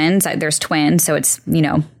reasons. There's twins, so it's, you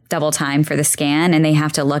know, double time for the scan, and they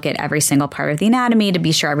have to look at every single part of the anatomy to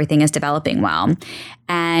be sure everything is developing well.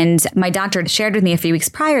 And my doctor shared with me a few weeks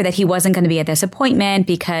prior that he wasn't going to be at this appointment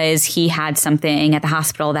because he had something at the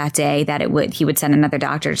hospital that day that he would send another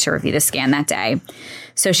doctor to review the scan that day.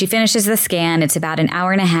 So she finishes the scan. It's about an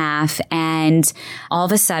hour and a half, and all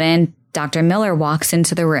of a sudden, Dr. Miller walks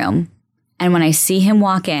into the room. And when I see him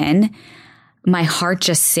walk in, my heart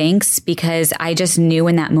just sinks because I just knew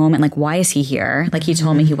in that moment, like, why is he here? Like, he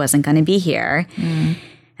told me he wasn't going to be here. Mm.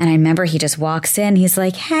 And I remember he just walks in. He's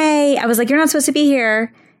like, hey, I was like, you're not supposed to be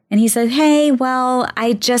here. And he said, hey, well,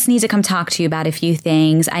 I just need to come talk to you about a few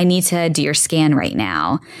things. I need to do your scan right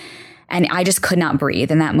now. And I just could not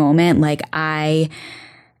breathe in that moment. Like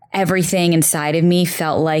everything inside of me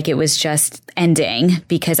felt like it was just ending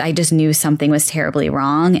because I just knew something was terribly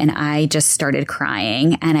wrong. And I just started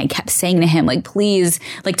crying. And I kept saying to him, like, please,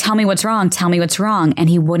 like, tell me what's wrong. Tell me what's wrong. And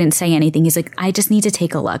he wouldn't say anything. He's like, I just need to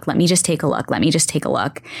take a look. Let me just take a look. Let me just take a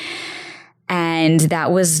look. And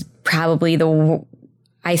that was probably the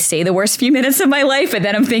worst few minutes of my life. But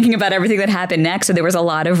then I'm thinking about everything that happened next. So there was a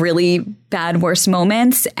lot of really bad, worse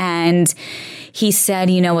moments. And he said,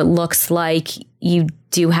 you know, it looks like you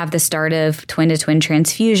do have the start of twin-to-twin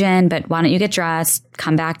transfusion, but why don't you get dressed,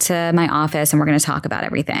 come back to my office, and we're going to talk about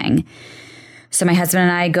everything. So my husband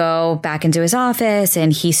and I go back into his office,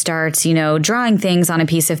 and he starts, you know, drawing things on a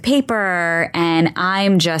piece of paper, and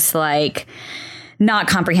I'm just like not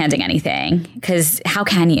comprehending anything because how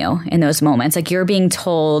can you in those moments? Like you're being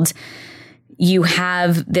told your children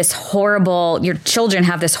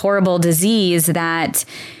have this horrible disease that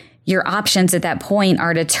your options at that point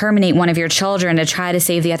are to terminate one of your children to try to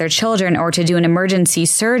save the other children or to do an emergency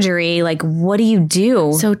surgery. Like, what do you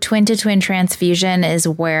do? So twin-to-twin transfusion is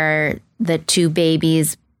where the two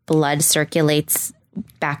babies' blood circulates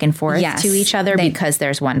back and forth to each other because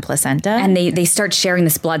there's one placenta. And they start sharing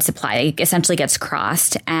this blood supply. It essentially gets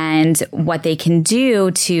crossed. And what they can do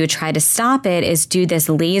to try to stop it is do this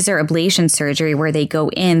laser ablation surgery where they go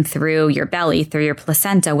in through your belly, through your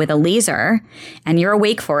placenta with a laser, and you're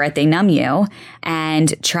awake for it. They numb you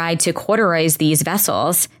and try to cauterize these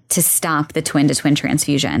vessels to stop the twin-to-twin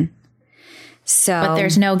transfusion. But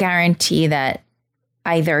there's no guarantee that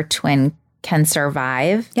either twin can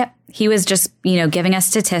survive. Yep. He was just, you know, giving us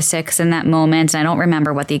statistics in that moment. And I don't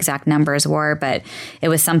remember what the exact numbers were, but it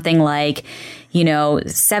was something like, you know,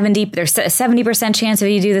 there's a 70% chance if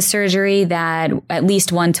you do the surgery that at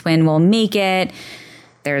least one twin will make it.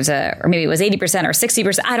 Or maybe it was 80% or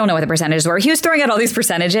 60%. I don't know what the percentages were. He was throwing out all these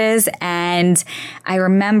percentages. And I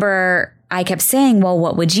remember I kept saying, well,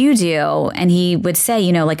 what would you do? And he would say,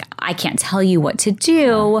 you know, like, I can't tell you what to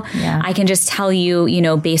do. Yeah. I can just tell you, you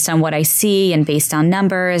know, based on what I see and based on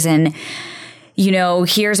numbers. And, you know,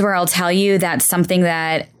 here's where I'll tell you that something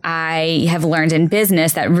that I have learned in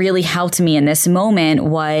business that really helped me in this moment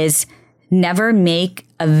was never make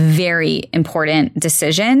a very important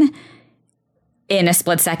decision in a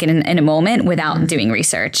split second in a moment without doing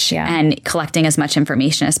research and collecting as much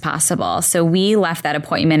information as possible. So we left that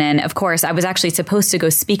appointment. And of course, I was actually supposed to go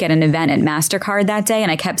speak at an event at MasterCard that day.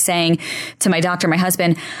 And I kept saying to my doctor, my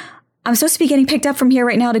husband, I'm supposed to be getting picked up from here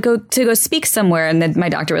right now to go speak somewhere. And then my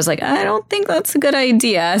doctor was like, I don't think that's a good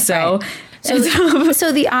idea. So right.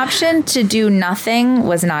 So the option to do nothing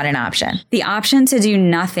was not an option. The option to do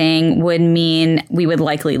nothing would mean we would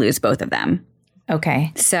likely lose both of them.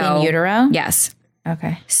 Okay. So in utero? Yes.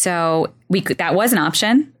 Okay. So that was an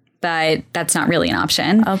option, but that's not really an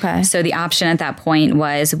option. Okay. So the option at that point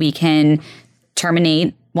was we can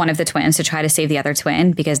terminate one of the twins to try to save the other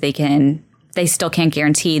twin because they still can't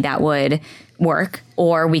guarantee that would work,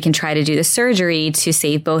 or we can try to do the surgery to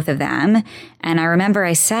save both of them. And I remember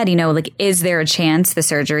I said, like, is there a chance the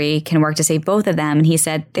surgery can work to save both of them? And he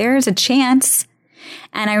said, there's a chance.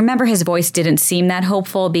 And I remember his voice didn't seem that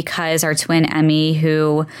hopeful because our twin Emmy,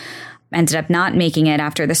 who ended up not making it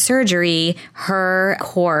after the surgery, her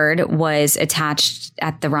cord was attached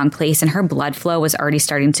at the wrong place and her blood flow was already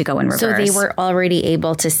starting to go in reverse. So they were already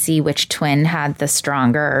able to see which twin had the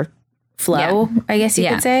stronger flow, I guess you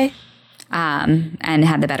could say. And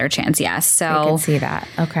had the better chance, yes. So I can see that.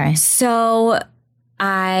 Okay. So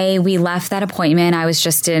we left that appointment. I was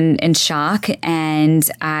just in shock. And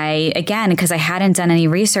because I hadn't done any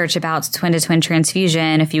research about twin-to-twin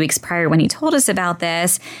transfusion a few weeks prior when he told us about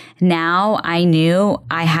this, now I knew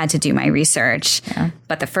I had to do my research. Yeah.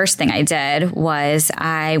 But the first thing I did was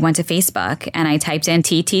I went to Facebook and I typed in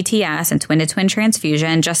TTTS and twin-to-twin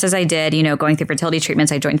transfusion, just as I did, going through fertility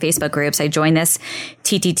treatments. I joined Facebook groups. I joined this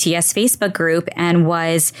TTTS Facebook group and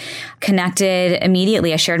was connected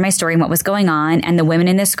immediately. I shared my story and what was going on. And the women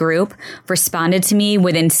in this group responded to me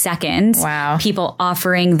within seconds. Wow. People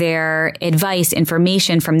offering their advice,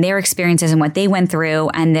 information from their experiences and what they went through.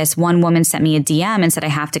 And this one woman sent me a DM and said, I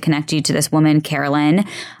have to connect you to this woman, Carolyn.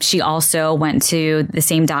 She also went to the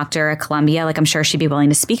same doctor at Columbia. Like, I'm sure she'd be willing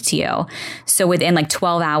to speak to you. So within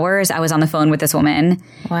 12 hours, I was on the phone with this woman.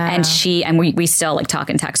 Wow. And we still talk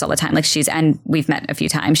and text all the time. And we've met a few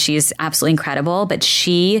times. She's absolutely incredible. But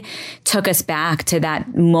she took us back to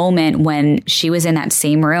that moment when she was in that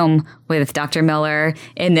same room with Dr. Miller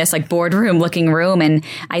in this boardroom looking room. And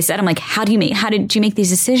I said, I'm like, how did you make these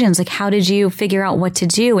decisions? How did you figure out what to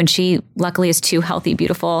do? And she luckily has two healthy,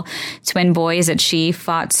 beautiful twin boys that she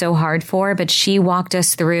fought so hard for, but she walked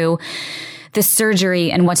us through the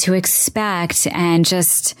surgery and what to expect. And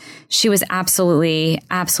she was absolutely,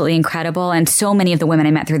 absolutely incredible. And so many of the women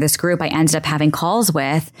I met through this group, I ended up having calls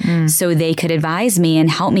with so they could advise me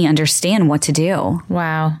and help me understand what to do.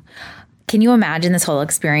 Wow. Can you imagine this whole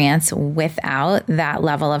experience without that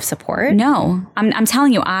level of support? No, I'm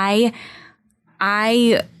telling you, I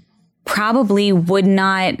probably would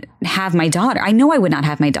not have my daughter. I know I would not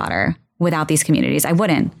have my daughter without these communities. I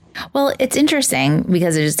wouldn't. Well, it's interesting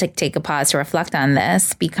because I just take a pause to reflect on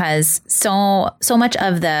this, because so much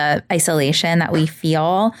of the isolation that we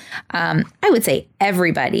feel, I would say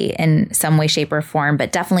everybody in some way, shape, or form,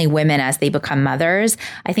 but definitely women as they become mothers,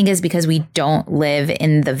 I think is because we don't live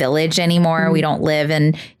in the village anymore. Mm-hmm. We don't live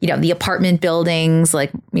in, the apartment buildings.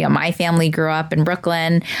 My family grew up in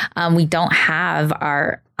Brooklyn. We don't have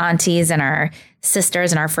our aunties and our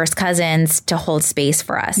sisters and our first cousins to hold space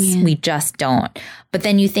for us. Yeah. We just don't. But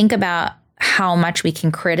then you think about how much we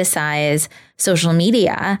can criticize social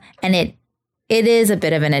media, and it is a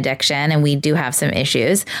bit of an addiction, and we do have some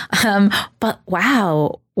issues. But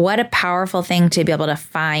wow, what a powerful thing to be able to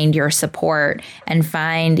find your support and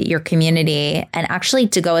find your community, and actually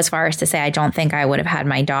to go as far as to say, I don't think I would have had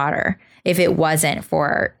my daughter if it wasn't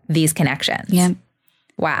for these connections. Yeah.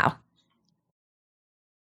 Wow.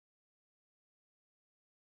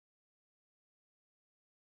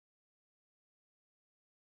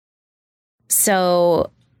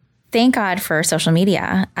 So thank God for social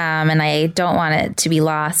media. And I don't want it to be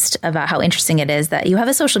lost about how interesting it is that you have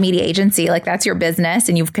a social media agency, that's your business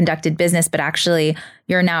and you've conducted business, but actually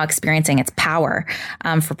you're now experiencing its power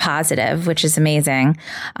for positive, which is amazing.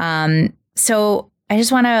 So I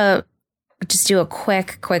just want to just do a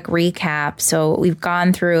quick recap. So we've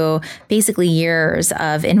gone through basically years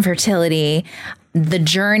of infertility, the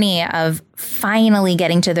journey of finally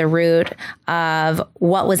getting to the root of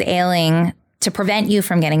what was ailing to prevent you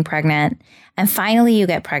from getting pregnant. And finally you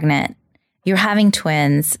get pregnant. You're having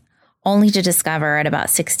twins, only to discover at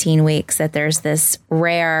about 16 weeks that there's this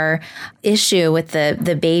rare issue with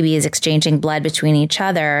the babies exchanging blood between each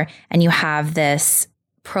other. And you have this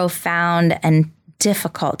profound and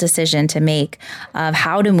difficult decision to make of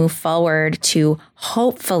how to move forward to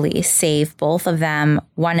hopefully save both of them,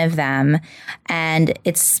 one of them. And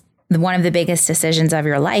it's one of the biggest decisions of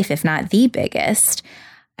your life, if not the biggest.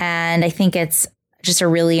 And I think it's just a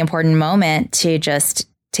really important moment to just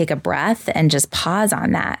take a breath and just pause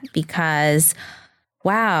on that, because,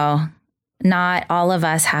 wow, not all of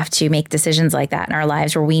us have to make decisions like that in our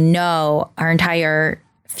lives where we know our entire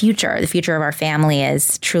future, the future of our family,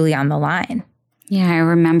 is truly on the line. Yeah, I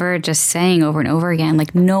remember just saying over and over again,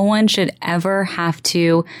 no one should ever have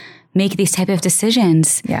to make these type of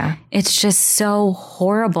decisions. Yeah. It's just so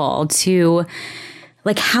horrible to,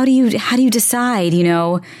 how do you decide,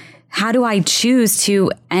 how do I choose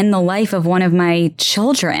to end the life of one of my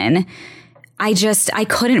children? I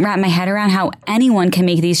couldn't wrap my head around how anyone can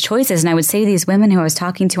make these choices. And I would say to these women who I was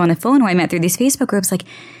talking to on the phone, who I met through these Facebook groups, like,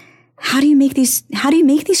 how do you make these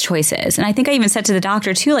choices? And I think I even said to the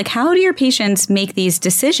doctor too, like, how do your patients make these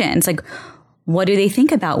decisions? Like, what do they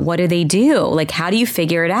think about? What do they do? Like, how do you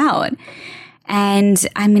figure it out? And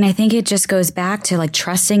I mean, I think it just goes back to like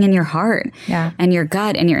trusting in your heart and your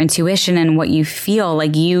gut and your intuition and what you feel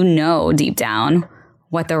like, you know, deep down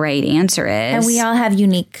what the right answer is. And we all have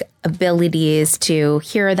unique abilities to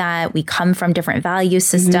hear that. We come from different value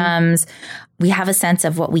systems. We have a sense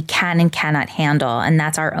of what we can and cannot handle. And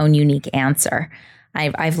that's our own unique answer.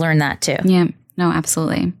 I've learned that too. Yeah, no,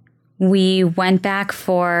 absolutely. We went back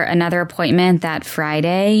for another appointment that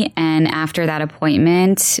Friday. And after that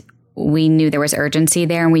appointment, we knew there was urgency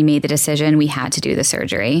there and we made the decision we had to do the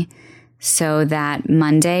surgery. So that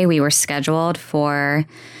Monday we were scheduled for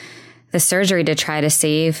the surgery to try to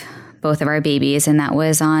save both of our babies. And that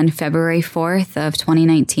was on February 4th of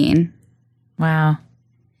 2019. Wow.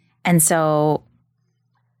 And so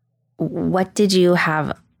what did you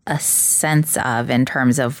have a sense of in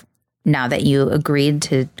terms of, now that you agreed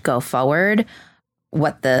to go forward,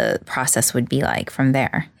 what the process would be like from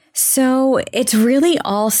there? So it's really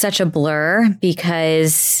all such a blur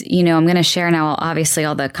because, you know, I'm going to share now, obviously,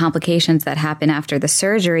 all the complications that happen after the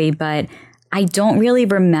surgery, but I don't really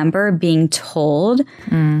remember being told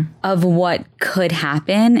of what could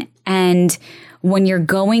happen. And when you're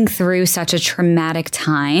going through such a traumatic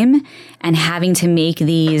time and having to make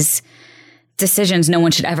these decisions no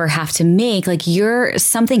one should ever have to make, like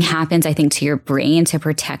something happens, I think, to your brain to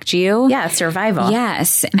protect you. Yeah, survival.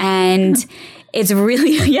 Yes. And it's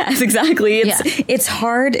really, yes, exactly. It's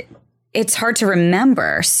hard. It's hard to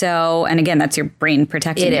remember. So, and again, that's your brain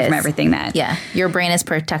protecting you from everything that. Yeah. Your brain is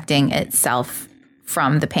protecting itself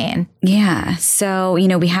from the pain. Yeah. So, you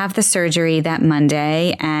know, we have the surgery that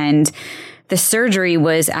Monday, and the surgery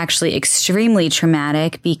was actually extremely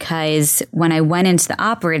traumatic because when I went into the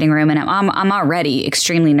operating room, and I'm already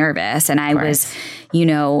extremely nervous, and I was, you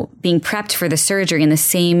know, being prepped for the surgery in the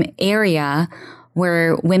same area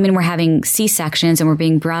where women were having C-sections and were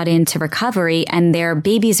being brought into recovery and their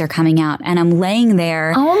babies are coming out, and I'm laying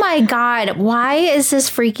there. Oh my God. Why is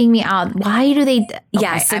this freaking me out? Why do they?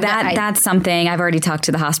 Yeah. So that's something I've already talked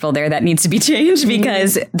to the hospital there that needs to be changed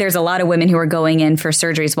because there's a lot of women who are going in for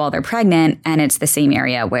surgeries while they're pregnant, and it's the same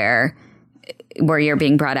area where you're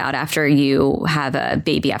being brought out after you have a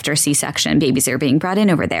baby after a C-section. Babies are being brought in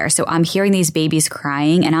over there. So I'm hearing these babies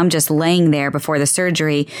crying, and I'm just laying there before the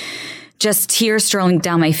surgery, just tears strolling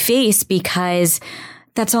down my face because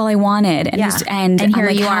that's all I wanted. And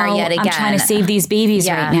here you are yet again. I'm trying to save these babies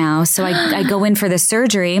right now. So I go in for the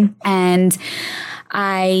surgery, and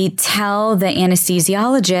I tell the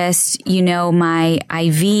anesthesiologist, you know, my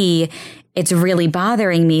IV, it's really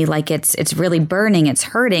bothering me. Like it's really burning. It's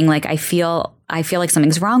hurting. Like I feel like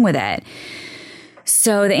something's wrong with it.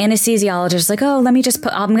 So the anesthesiologist is like, oh, I'm going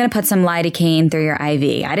to put some lidocaine through your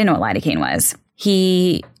IV. I didn't know what lidocaine was.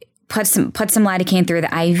 He put some lidocaine through the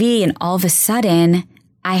IV, and all of a sudden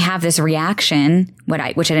I have this reaction, which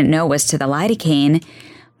I didn't know was to the lidocaine,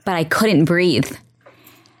 but I couldn't breathe.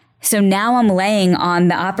 So now I'm laying on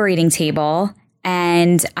the operating table,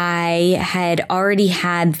 and I had already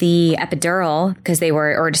had the epidural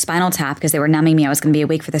or spinal tap because they were numbing me. I was going to be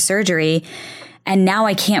awake for the surgery. And now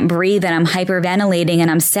I can't breathe, and I'm hyperventilating, and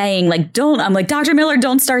I'm saying Dr. Miller,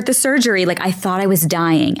 don't start the surgery. Like I thought I was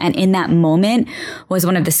dying. And in that moment was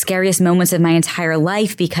one of the scariest moments of my entire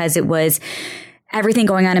life because it was everything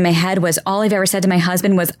going on in my head was all I've ever said to my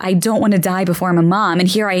husband was, I don't want to die before I'm a mom. And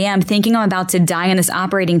here I am thinking I'm about to die on this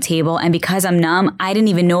operating table. And because I'm numb, I didn't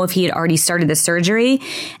even know if he had already started the surgery.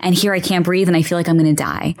 And here I can't breathe and I feel like I'm going to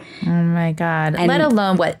die. Oh my God. And let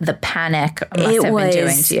alone what the panic must have been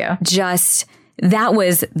doing to you. That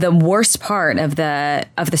was the worst part of the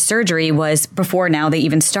surgery was before now they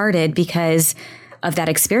even started because of that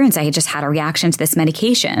experience. I had just had a reaction to this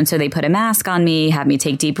medication. So they put a mask on me, have me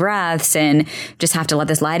take deep breaths, and just have to let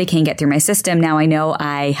this lidocaine get through my system. Now I know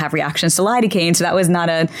I have reactions to lidocaine. So that was not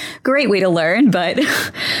a great way to learn. But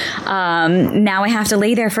now I have to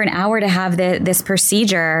lay there for an hour to have this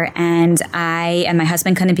procedure. And my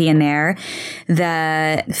husband couldn't be in there.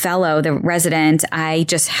 The resident, I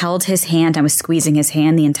just held his hand. I was squeezing his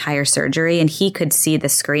hand the entire surgery, and he could see the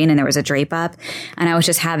screen, and there was a drape up, and I was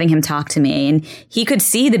just having him talk to me. And he could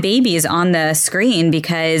see the babies on the screen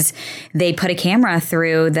because they put a camera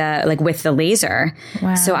through with the laser.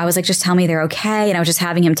 Wow. So I was like, just tell me they're okay. And I was just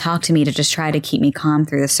having him talk to me to just try to keep me calm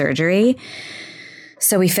through the surgery.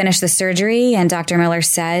 So we finished the surgery, and Dr. Miller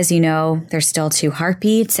says, you know, there's still 2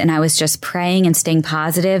 heartbeats. And I was just praying and staying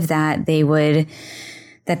positive that they would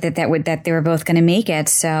that they were both going to make it.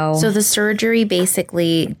 So the surgery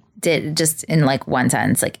basically did, just in like one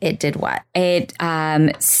sentence, like it did what? It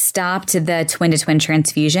stopped the twin-to-twin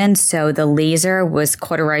transfusion. So the laser was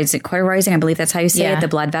cauterizing, I believe that's how you say it, the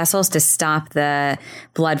blood vessels to stop the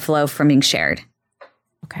blood flow from being shared.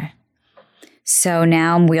 Okay. So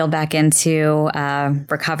now I'm wheeled back into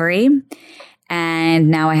recovery. And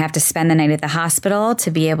now I have to spend the night at the hospital to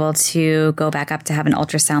be able to go back up to have an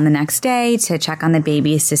ultrasound the next day to check on the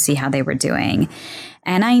babies to see how they were doing.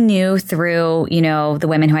 And I knew through, the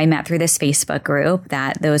women who I met through this Facebook group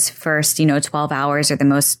that those first, 12 hours are the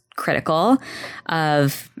most critical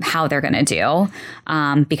of how they're going to do,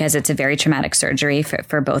 because it's a very traumatic surgery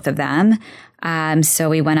for both of them. So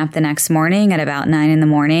we went up the next morning at about 9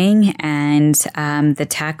 a.m. and the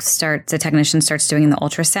technician starts doing the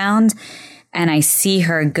ultrasound. And I see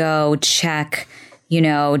her go check,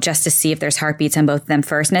 just to see if there's heartbeats on both of them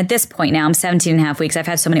first. And at this point now, I'm 17 and a half weeks. I've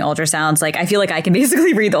had so many ultrasounds. Like, I feel like I can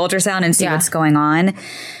basically read the ultrasound and see what's going on.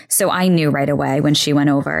 So I knew right away when she went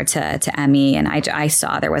over to Emmy, and I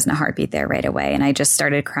saw there wasn't a heartbeat there right away. And I just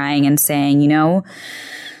started crying and saying,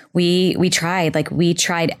 we tried. Like, we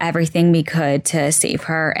tried everything we could to save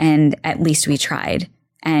her, and at least we tried.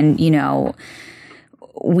 And,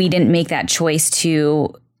 we didn't make that choice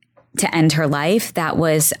to end her life. That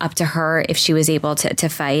was up to her if she was able to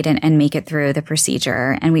fight and make it through the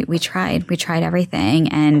procedure. And we tried everything.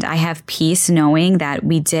 And I have peace knowing that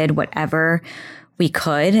we did whatever we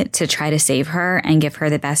could to try to save her and give her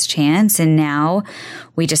the best chance. And now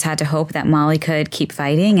we just had to hope that Molly could keep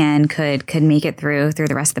fighting and could make it through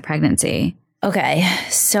the rest of the pregnancy. Okay.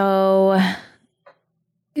 So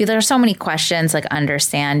there are so many questions, like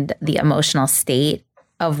understand the emotional state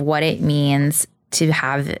of what it means to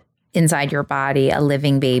have inside your body a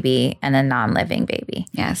living baby and a non-living baby.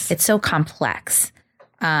 Yes. It's so complex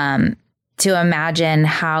to imagine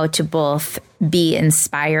how to both be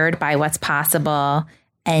inspired by what's possible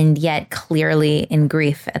and yet clearly in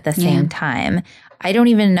grief at the same time. I don't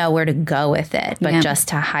even know where to go with it, but just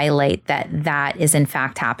to highlight that is in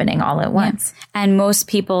fact happening all at once. And most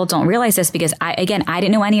people don't realize this because I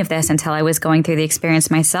didn't know any of this until I was going through the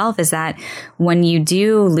experience myself, is that when you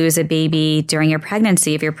do lose a baby during your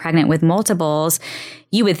pregnancy, if you're pregnant with multiples,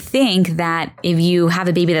 you would think that if you have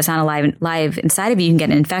a baby that's not alive inside of you, you can get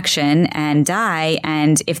an infection and die.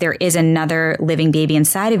 And if there is another living baby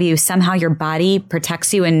inside of you, somehow your body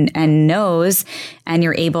protects you and knows, and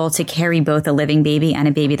you're able to carry both a living baby and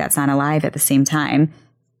a baby that's not alive at the same time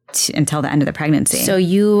until the end of the pregnancy.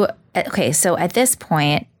 So at this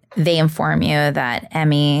point, they inform you that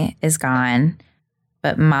Emmy is gone,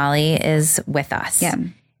 but Molly is with us. Yeah.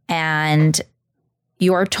 And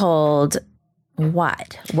you're told,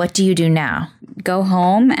 what do you do now? Go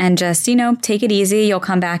home and just, take it easy. You'll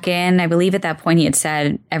come back in. I believe at that point he had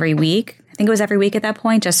said every week. I think it was every week at that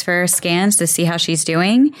point, just for scans to see how she's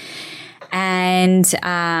doing. And,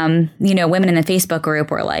 women in the Facebook group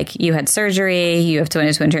were like, you had surgery, you have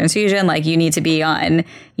twin-to-twin transfusion, like you need to be on,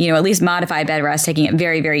 at least modified bed rest, taking it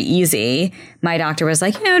very, very easy. My doctor was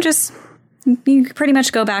like, just you pretty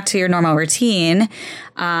much go back to your normal routine.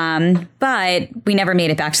 But we never made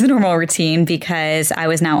it back to the normal routine because I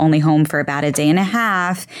was now only home for about a day and a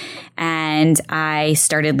half, and I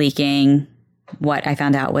started leaking what I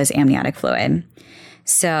found out was amniotic fluid.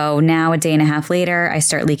 So now a day and a half later, I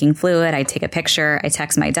start leaking fluid. I take a picture. I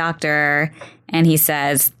text my doctor, and he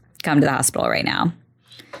says, come to the hospital right now.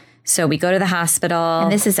 So we go to the hospital.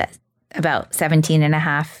 And this is about 17 and a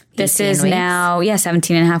half. This is weeks. Now,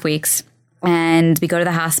 17 and a half weeks. And we go to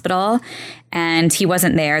the hospital, and he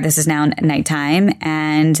wasn't there. This is now nighttime.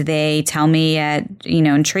 And they tell me in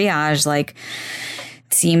triage, like,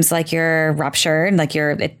 seems like you're ruptured, like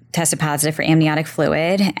it tested positive for amniotic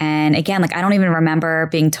fluid. And again, like, I don't even remember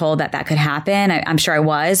being told that could happen. I'm sure I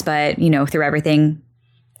was, but, through everything,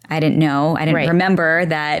 I didn't know. I didn't remember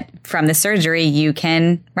that from the surgery, you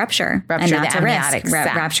can rupture and not the amniotic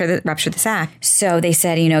sac. Rupture the sac. So they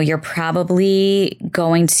said, you're probably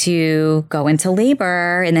going to go into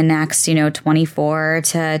labor in the next, 24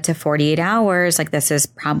 to 48 hours. Like, this is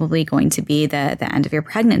probably going to be the end of your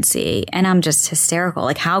pregnancy. And I'm just hysterical.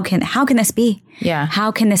 Like, how can this be? Yeah.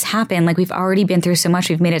 How can this happen? Like, we've already been through so much.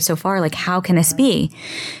 We've made it so far. Like, how can this be?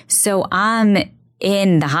 So I'm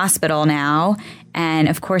in the hospital now. And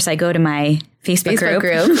of course, I go to my Facebook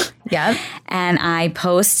group. Yep. And I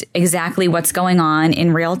post exactly what's going on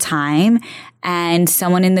in real time. And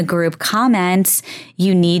someone in the group comments,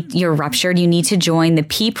 you're ruptured. You need to join the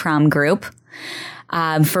PPROM group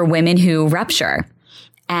for women who rupture.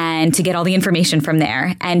 and to get all the information from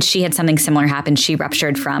there. And she had something similar happen. She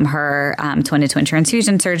ruptured from her twin-to-twin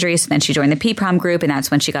transfusion surgery. So then she joined the PPROM group, and that's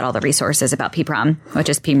when she got all the resources about PPROM, which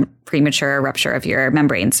is premature rupture of your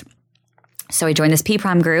membranes. So I joined this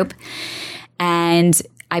PPROM group, and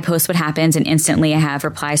I post what happens, and instantly I have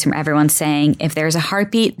replies from everyone saying, if there's a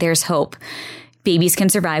heartbeat, there's hope. Babies can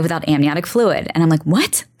survive without amniotic fluid. And I'm like,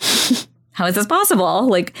 what? How is this possible?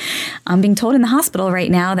 Like, I'm being told in the hospital right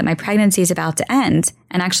now that my pregnancy is about to end.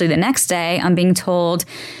 And actually the next day I'm being told,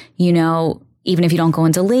 you know, even if you don't go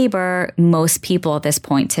into labor, most people at this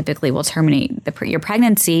point typically will terminate your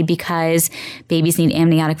pregnancy because babies need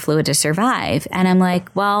amniotic fluid to survive. And I'm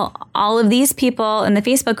like, well, all of these people in the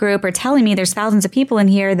Facebook group are telling me there's thousands of people in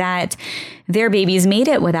here that their babies made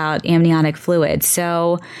it without amniotic fluid.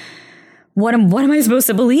 So what am I supposed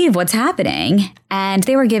to believe? What's happening? And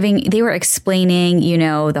they were explaining, you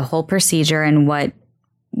know, the whole procedure and what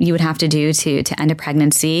you would have to do to end a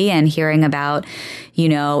pregnancy, and hearing about, you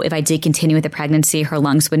know, if I did continue with the pregnancy, her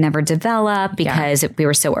lungs would never develop because we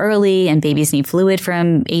were so early, and babies need fluid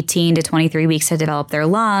from 18 to 23 weeks to develop their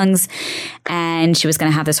lungs. And she was going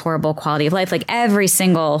to have this horrible quality of life, like every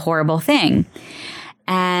single horrible thing.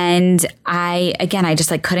 And I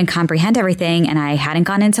just like couldn't comprehend everything, and I hadn't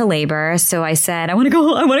gone into labor. So I said, I want to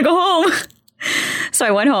go home. So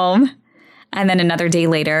I went home, and then another day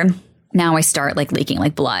later, now I start like leaking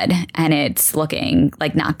like blood, and it's looking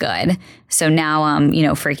like not good. So now I'm, you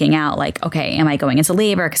know, freaking out, like, okay, am I going into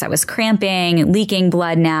labor? Because I was cramping, leaking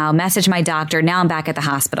blood now, message my doctor. Now I'm back at the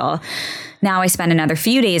hospital. Now I spend another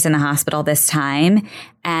few days in the hospital this time.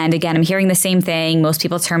 And again, I'm hearing the same thing. Most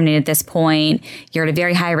people terminate at this point. You're at a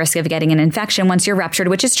very high risk of getting an infection once you're ruptured,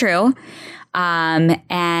 which is true.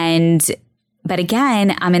 But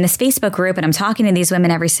again, I'm in this Facebook group, and I'm talking to these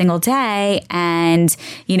women every single day. And,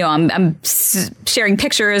 you know, I'm sharing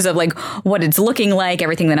pictures of like what it's looking like,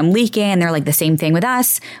 everything that I'm leaking. And they're like, the same thing with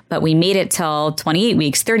us, but we made it till 28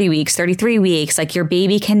 weeks, 30 weeks, 33 weeks. Like, your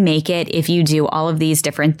baby can make it if you do all of these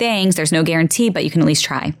different things. There's no guarantee, but you can at least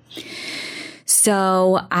try.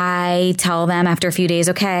 So I tell them after a few days,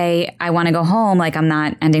 okay, I want to go home. Like, I'm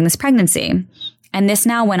not ending this pregnancy. And this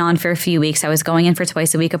now went on for a few weeks. I was going in for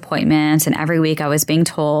twice a week appointments, and every week I was being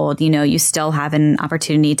told, you know, you still have an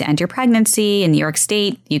opportunity to end your pregnancy. In New York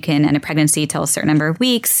State, you can end a pregnancy till a certain number of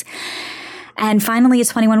weeks. And finally, at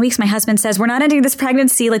 21 weeks, my husband says, we're not ending this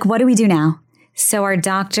pregnancy. Like, what do we do now? So our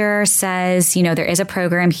doctor says, you know, there is a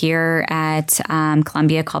program here at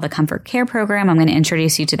Columbia called the Comfort Care Program. I'm going to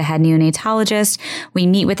introduce you to the head neonatologist. We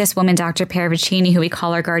meet with this woman, Dr. Paravicini, who we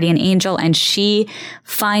call our guardian angel. And she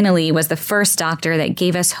finally was the first doctor that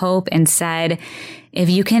gave us hope and said, if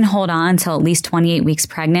you can hold on till at least 28 weeks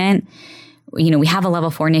pregnant, you know, we have a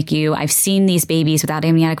level 4 NICU. I've seen these babies without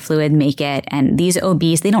amniotic fluid make it. And these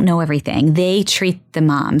OBs, they don't know everything. They treat the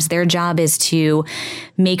moms. Their job is to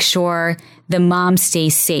make sure the mom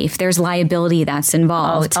stays safe. There's liability that's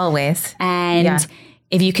involved. Always. And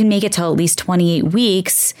if you can make it till at least 28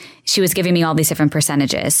 weeks, she was giving me all these different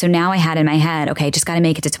percentages. So now I had in my head, okay, just got to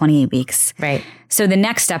make it to 28 weeks. Right. So the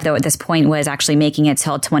next step, though, at this point was actually making it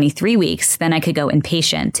till 23 weeks. Then I could go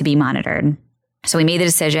inpatient to be monitored. So we made the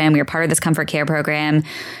decision. We were part of this Comfort Care Program,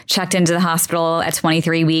 checked into the hospital at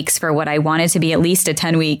 23 weeks for what I wanted to be at least a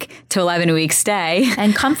 10-week to 11-week stay.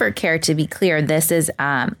 And Comfort Care, to be clear, this is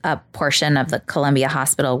a portion of the Columbia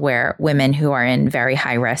Hospital where women who are in very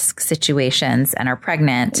high-risk situations and are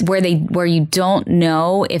pregnant, where you don't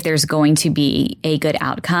know if there's going to be a good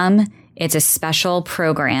outcome. It's a special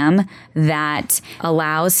program that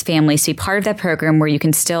allows families to be part of that program where you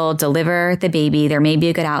can still deliver the baby. There may be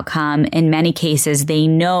a good outcome. In many cases, they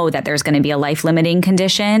know that there's going to be a life-limiting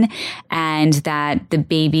condition and that the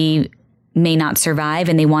baby may not survive.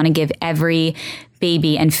 And they want to give every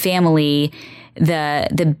baby and family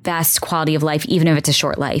the best quality of life, even if it's a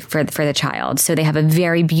short life for the child. So they have a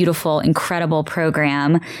very beautiful, incredible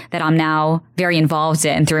program that I'm now very involved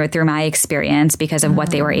in through my experience because of what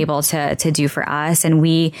they were able to do for us. And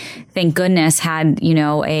we, thank goodness, had, you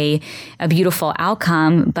know, a beautiful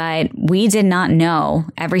outcome, but we did not know.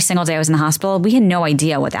 Every single day I was in the hospital, we had no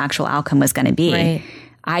idea what the actual outcome was going to be. Right.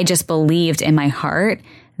 I just believed in my heart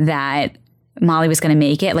that Molly was going to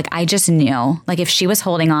make it. Like, I just knew, like, if she was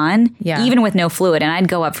holding on, even with no fluid, and I'd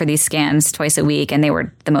go up for these scans twice a week, and they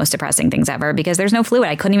were the most depressing things ever because there's no fluid.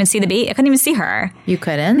 I couldn't even see the baby. I couldn't even see her. You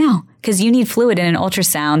couldn't? No, because you need fluid in an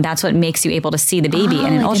ultrasound. That's what makes you able to see the baby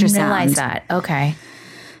in an ultrasound. I didn't realize that. Okay.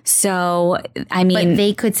 So, I mean, but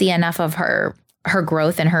they could see enough of her her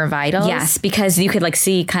growth and her vitals? Yes, because you could like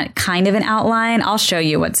see kind of an outline. I'll show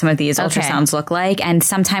you what some of these ultrasounds look like. And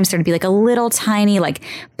sometimes there'd be like a little tiny like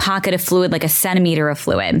pocket of fluid, like a centimeter of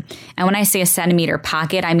fluid. And when I say a centimeter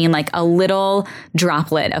pocket, I mean like a little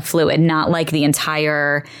droplet of fluid, not like the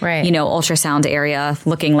entire, ultrasound area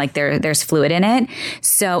looking like there's fluid in it.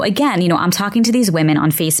 So again, I'm talking to these women on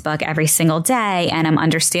Facebook every single day and I'm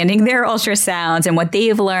understanding their ultrasounds and what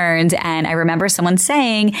they've learned. And I remember someone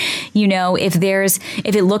saying,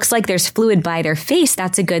 if it looks like there's fluid by their face,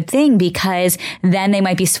 that's a good thing because then they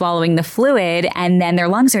might be swallowing the fluid and then their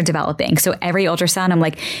lungs are developing. So every ultrasound, I'm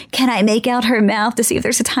like, can I make out her mouth to see if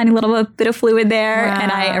there's a tiny little bit of fluid there? Wow.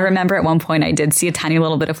 And I remember at one point I did see a tiny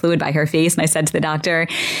little bit of fluid by her face. And I said to the doctor,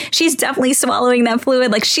 she's definitely swallowing that fluid.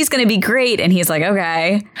 Like she's going to be great. And he's like,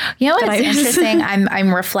 okay. You know what's interesting?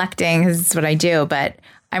 I'm reflecting, this is what I do, but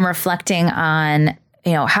I'm reflecting on,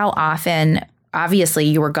 how often obviously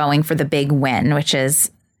you were going for the big win, which is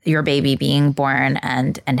your baby being born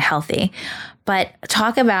and healthy. But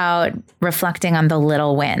talk about reflecting on the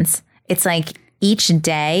little wins. It's like each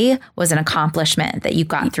day was an accomplishment that you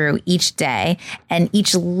got through each day, and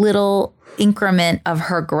each little increment of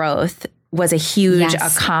her growth was a huge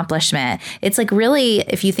accomplishment. It's like really,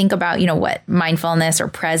 if you think about, what mindfulness or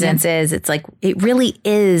presence is, it's like, it really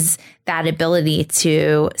is that ability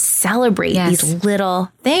to celebrate these little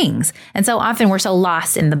things. And so often we're so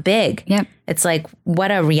lost in the big. Yep. It's like,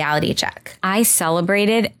 what a reality check. I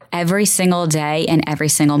celebrated every single day and every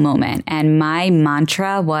single moment. And my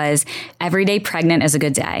mantra was every day pregnant is a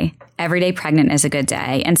good day. Every day pregnant is a good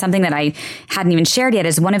day. And something that I hadn't even shared yet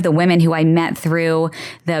is one of the women who I met through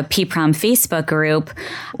the PPROM Facebook group.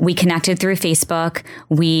 We connected through Facebook.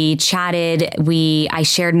 We chatted. I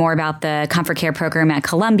shared more about the Comfort Care program at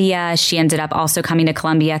Columbia. She ended up also coming to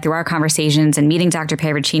Columbia through our conversations and meeting Dr.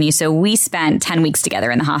 Pervicini. So we spent 10 weeks together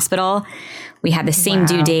in the hospital. We had the same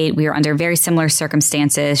due date. We were under very similar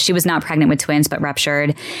circumstances. She was not pregnant with twins, but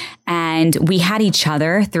ruptured. And we had each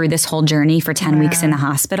other through this whole journey for 10 weeks in the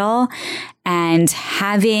hospital. And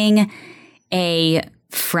having a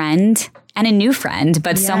friend and a new friend,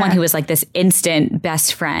 but someone who was like this instant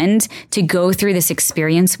best friend to go through this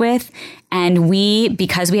experience with. And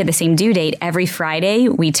because we had the same due date, every Friday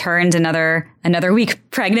we turned another week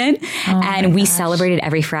pregnant, and we celebrated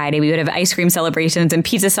every Friday. We would have ice cream celebrations and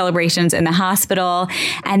pizza celebrations in the hospital.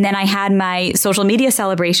 And then I had my social media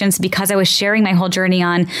celebrations because I was sharing my whole journey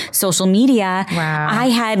on social media. Wow. I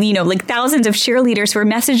had, like thousands of cheerleaders who were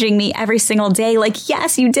messaging me every single day, like,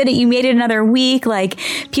 yes, you did it. You made it another week. Like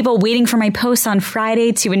people waiting for my posts on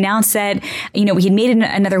Friday to announce that, we had made it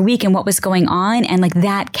another week and what was going on. And like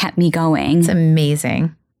that kept me going. It's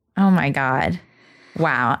amazing. Oh my God.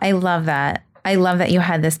 Wow. I love that. I love that you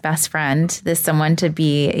had this best friend, this someone to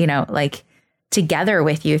be, like together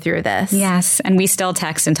with you through this. Yes. And we still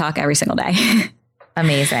text and talk every single day.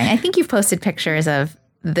 Amazing. I think you've posted pictures of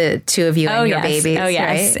the two of you and your babies. Oh,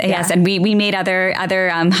 yes. Right? Yes. And we made other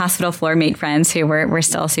hospital floor mate friends who we're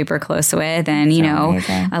still super close with. And,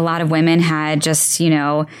 amazing. A lot of women had just,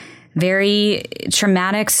 very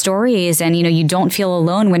traumatic stories. And, you don't feel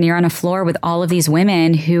alone when you're on a floor with all of these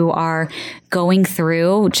women who are going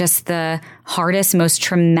through just the hardest, most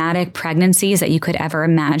traumatic pregnancies that you could ever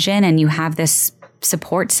imagine. And you have this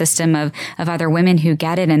support system of other women who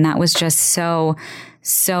get it. And that was just so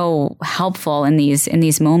helpful in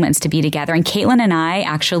these moments to be together. And Caitlin and I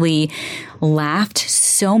actually laughed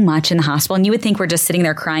so much in the hospital. And you would think we're just sitting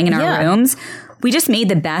there crying in our rooms. We just made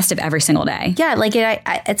the best of every single day. Yeah, like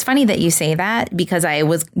it's funny that you say that because I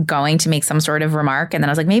was going to make some sort of remark and then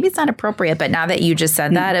I was like, maybe it's not appropriate. But now that you just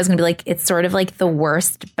said that, I was going to be like, it's sort of like the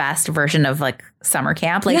worst, best version of like summer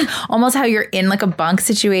camp. Like almost how you're in like a bunk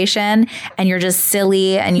situation and you're just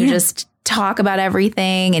silly and you just talk about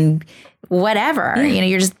everything and whatever,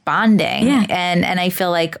 you're just bonding. Yeah. And I feel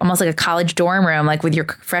like almost like a college dorm room, like with your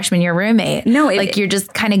freshman year roommate. Like you're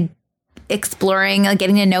just kind of exploring, like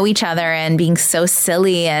getting to know each other and being so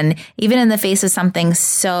silly. And even in the face of something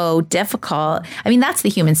so difficult, I mean, that's the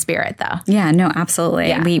human spirit though. Yeah, no, absolutely.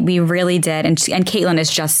 Yeah. We really did. And Caitlin is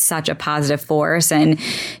just such a positive force. And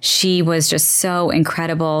she was just so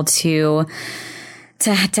incredible to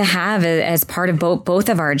have as part of both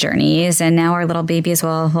of our journeys. And now our little babies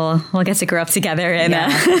will get to grow up together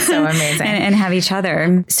and so amazing and have each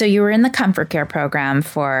other. So you were in the Comfort Care program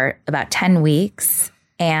for about 10 weeks.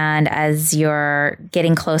 And as you're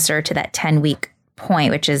getting closer to that 10-week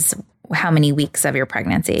point, which is how many weeks of your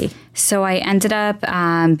pregnancy? So I ended up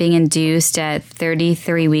being induced at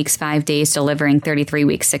 33 weeks, 5 days, delivering 33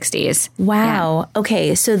 weeks, 6 days. Wow. Yeah.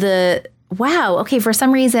 Okay. So okay. For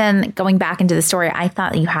some reason, going back into the story, I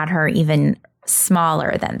thought you had her even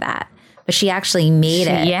smaller than that. but she actually made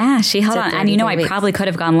it. Yeah, she held on. And I probably could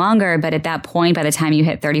have gone longer, but at that point, by the time you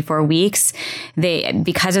hit 34 weeks,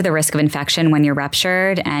 because of the risk of infection when you're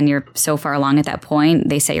ruptured and you're so far along at that point,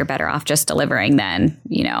 they say you're better off just delivering than,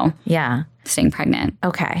 staying pregnant.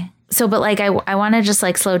 Okay. So, but like, I want to just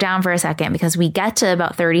like slow down for a second, because we get to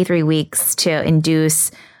about 33 weeks to induce,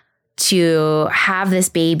 to have this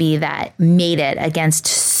baby that made it against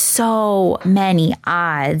so many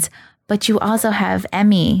odds, but you also have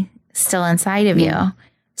Emmy still inside of you.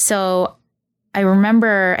 So I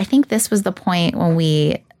remember, I think this was the point when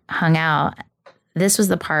we hung out. This was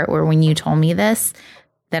the part where when you told me this,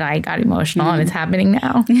 that I got emotional, and it's happening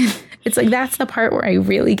now. It's like, that's the part where I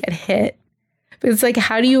really get hit. But it's like,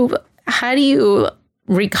 how do you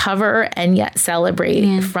recover and yet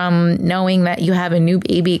celebrate from knowing that you have a new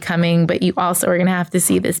baby coming, but you also are going to have to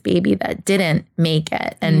see this baby that didn't make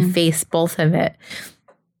it and face both of it.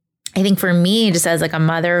 I think for me, just as like a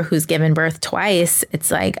mother who's given birth twice, it's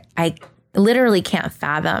like, I literally can't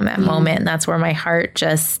fathom that moment. And that's where my heart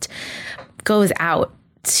just goes out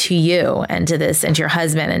to you and to this, and to your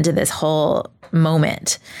husband, and to this whole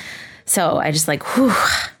moment. So I just like, whew,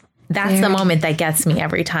 that's the moment that gets me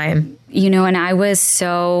every time. And I was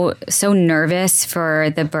so nervous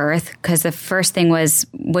for the birth, because the first thing was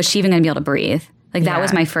she even going to be able to breathe? Like that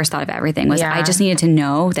was my first thought of everything, was I just needed to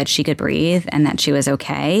know that she could breathe and that she was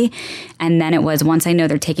okay. And then it was, once I know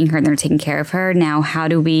they're taking her and they're taking care of her, now how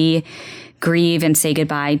do we grieve and say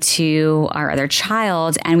goodbye to our other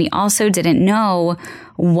child? And we also didn't know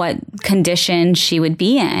what condition she would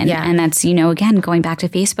be in. Yeah. And that's, again, going back to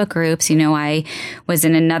Facebook groups, I was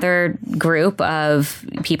in another group of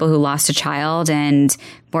people who lost a child and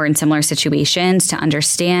were in similar situations, to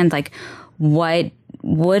understand like what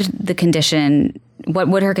would her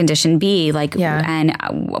condition be like? And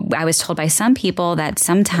I was told by some people that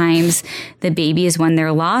sometimes the babies, when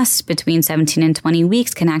they're lost between 17 and 20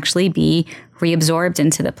 weeks, can actually be reabsorbed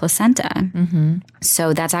into the placenta.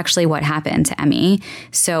 So that's actually what happened to Emmy.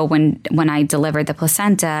 So when I delivered the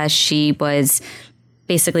placenta, she was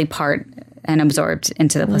basically part and absorbed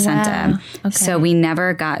into the placenta. Wow. Okay. So we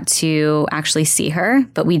never got to actually see her,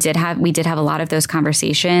 but we did have a lot of those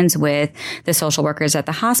conversations with the social workers at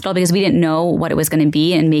the hospital, because we didn't know what it was going to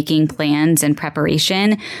be, and making plans and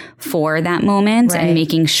preparation for that moment, and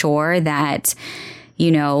making sure that,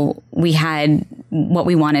 we had what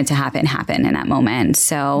we wanted to happen in that moment.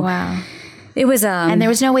 So it was, and there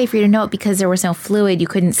was no way for you to know it, because there was no fluid. You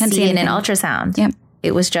couldn't see in an ultrasound. Yep.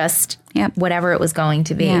 It was just whatever it was going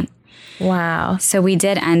to be. Yeah. Wow. So we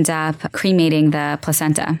did end up cremating the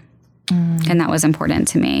placenta. And that was important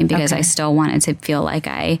to me, because I still wanted to feel like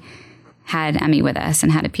I had Emmy with us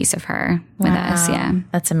and had a piece of her with us. Yeah.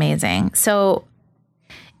 That's amazing. So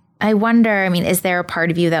I wonder, is there a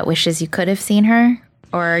part of you that wishes you could have seen her?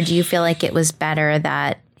 Or do you feel like it was better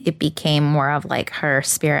that it became more of like her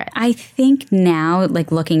spirit? I think now,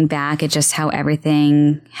 like looking back at just how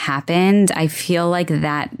everything happened, I feel like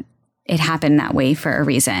that it happened that way for a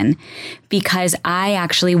reason, because I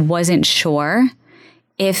actually wasn't sure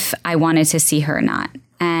if I wanted to see her or not.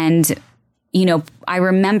 And, I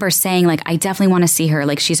remember saying like, I definitely want to see her.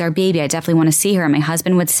 Like, she's our baby. I definitely want to see her. And my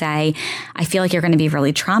husband would say, I feel like you're going to be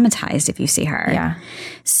really traumatized if you see her. Yeah.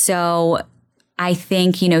 So I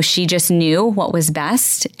think, she just knew what was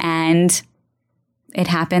best, and it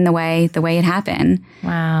happened the way it happened.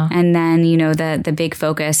 Wow. And then, the big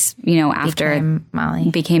focus, after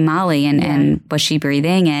became Molly and was she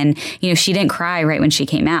breathing? And, she didn't cry right when she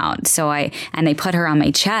came out. So they put her on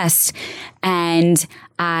my chest, and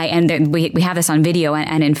we have this on video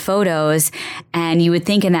and in photos, and you would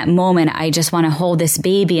think in that moment, I just want to hold this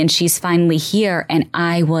baby and she's finally here. And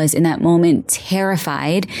I was in that moment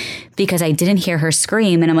terrified, because I didn't hear her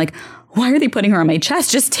scream. And I'm like, why are they putting her on my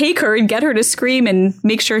chest? Just take her and get her to scream and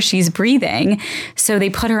make sure she's breathing. So they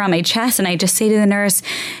put her on my chest, and I just say to the nurse,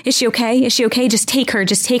 is she okay? Is she okay? Just take her.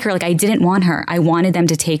 Just take her. Like, I didn't want her. I wanted them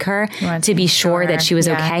to take her to be sure that she was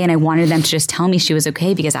okay. And I wanted them to just tell me she was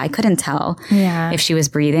okay, because I couldn't tell if she was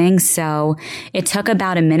breathing. So it took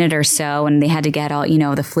about a minute or so, and they had to get all,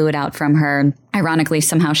 the fluid out from her. Ironically,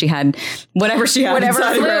 somehow she had whatever she had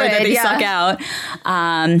inside of her that they suck out.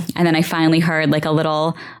 And then I finally heard like a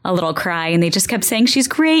little cry, and they just kept saying, she's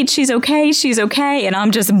great. She's okay. She's okay. And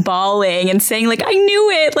I'm just bawling and saying like, I knew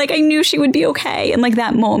it. Like, I knew she would be okay. And like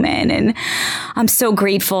that moment. And I'm so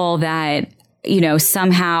grateful that,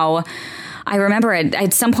 somehow I remember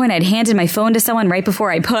at some point I'd handed my phone to someone right before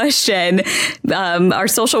I pushed, and our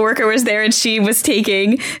social worker was there, and she was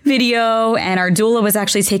taking video, and our doula was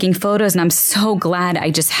actually taking photos. And I'm so glad I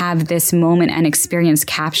just have this moment and experience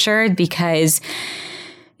captured, because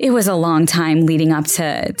it was a long time leading up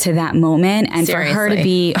to that moment. And Seriously. For her to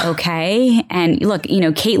be okay. And look,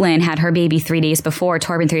 Caitlin had her baby 3 days before,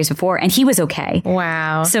 Torben 3 days before, and he was okay.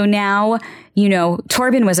 Wow. So now,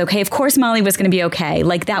 Torben was okay. Of course, Molly was going to be okay.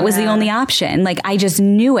 Like that was the only option. Like I just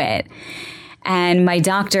knew it. And my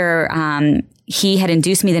doctor, he had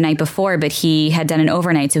induced me the night before, but he had done an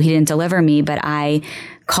overnight, so he didn't deliver me. But I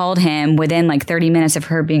called him within like 30 minutes of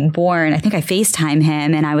her being born. I think I FaceTime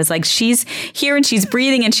him and I was like, she's here and she's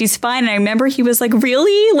breathing and she's fine. And I remember he was like,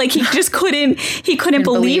 really? Like he just couldn't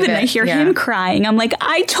believe it. And I hear him crying. I'm like,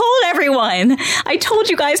 I told everyone. I told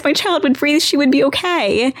you guys my child would breathe. She would be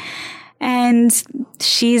okay. And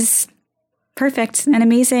she's perfect and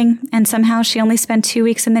amazing. And somehow she only spent 2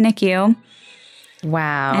 weeks in the NICU.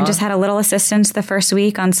 Wow. And just had a little assistance the first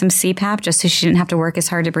week on some CPAP just so she didn't have to work as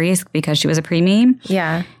hard to breathe because she was a preemie.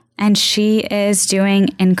 Yeah. And she is doing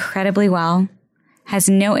incredibly well, has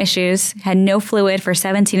no issues, had no fluid for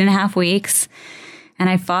 17 and a half weeks. And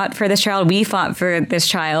I fought for this child. We fought for this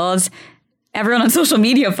child. Everyone on social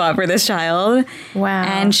media fought for this child. Wow.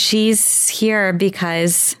 And she's here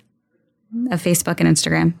because of Facebook and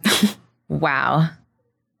Instagram. Wow.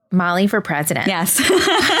 Molly for president. Yes.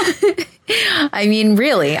 I mean,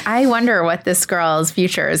 really, I wonder what this girl's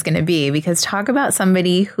future is going to be, because talk about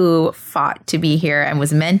somebody who fought to be here and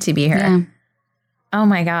was meant to be here. Yeah. Oh,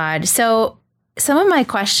 my God. So some of my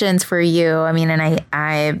questions for you, I mean, and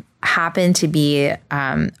I happen to be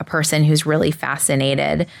a person who's really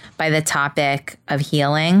fascinated by the topic of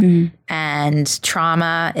healing and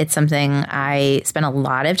trauma. It's something I spend a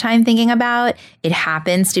lot of time thinking about. It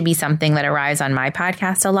happens to be something that arrives on my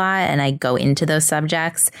podcast a lot, and I go into those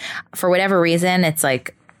subjects. For whatever reason, it's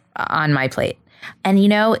like on my plate. And,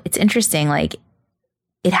 it's interesting, like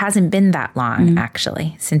it hasn't been that long,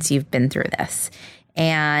 actually, since you've been through this.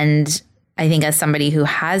 And I think as somebody who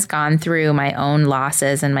has gone through my own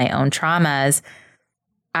losses and my own traumas,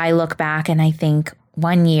 I look back and I think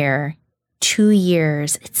 1 year, 2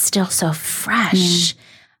 years, it's still so fresh.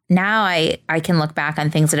 Now I can look back on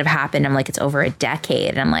things that have happened. I'm like, it's over a decade.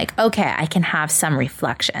 And I'm like, okay, I can have some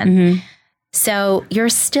reflection. So you're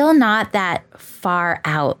still not that far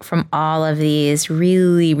out from all of these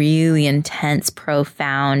really, really intense,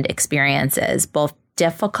 profound experiences, both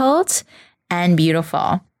difficult and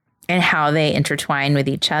beautiful, and how they intertwine with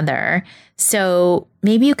each other. So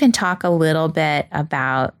maybe you can talk a little bit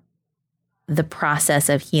about the process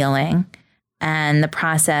of healing and the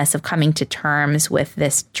process of coming to terms with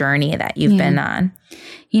this journey that you've been on.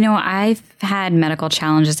 I've had medical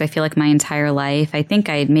challenges, I feel like, my entire life. I think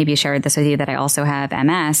I maybe shared this with you that I also have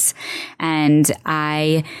MS. And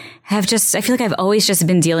I feel like I've always just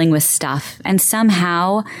been dealing with stuff. And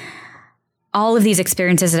somehow all of these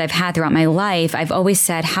experiences that I've had throughout my life, I've always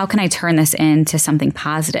said, how can I turn this into something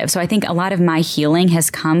positive? So I think a lot of my healing has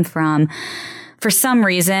come from, for some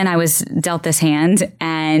reason, I was dealt this hand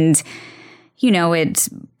and, it's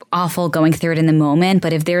awful going through it in the moment.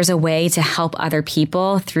 But if there's a way to help other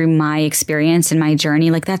people through my experience and my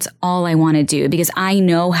journey, like that's all I want to do, because I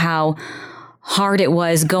know how hard it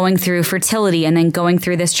was going through fertility and then going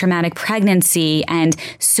through this traumatic pregnancy. And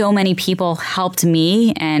so many people helped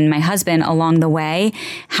me and my husband along the way.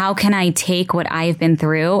 How can I take what I've been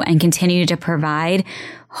through and continue to provide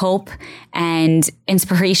hope and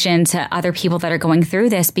inspiration to other people that are going through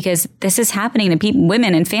this? Because this is happening to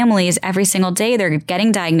women and families every single day. They're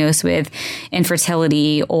getting diagnosed with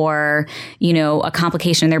infertility or, a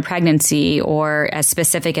complication in their pregnancy, or as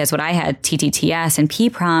specific as what I had, TTTS and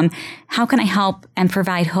PPROM. How can I help and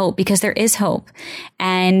provide hope? Because there is hope.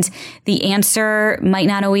 And the answer might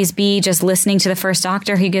not always be just listening to the first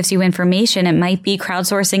doctor who gives you information. It might be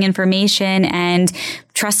crowdsourcing information and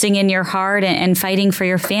trusting in your heart and fighting for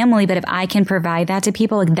your family. But if I can provide that to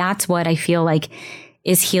people, like that's what I feel like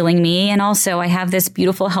is healing me. And also I have this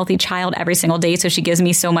beautiful, healthy child every single day. So she gives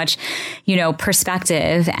me so much,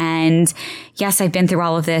 perspective. And yes, I've been through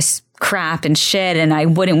all of this crap and shit, and I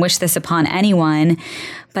wouldn't wish this upon anyone,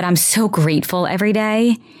 but I'm so grateful every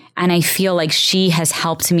day. And I feel like she has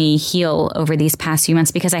helped me heal over these past few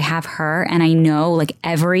months because I have her, and I know like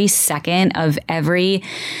every second of every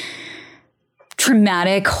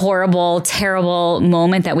traumatic, horrible, terrible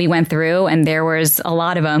moment that we went through, and there was a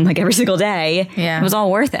lot of them, like every single day, it was all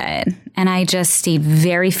worth it. And I just stayed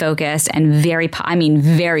very focused and very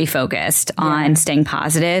focused on staying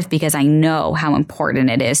positive, because I know how important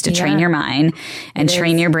it is to train your mind and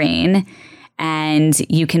train your brain. And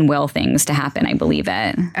you can will things to happen. I believe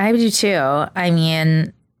it. I do too. I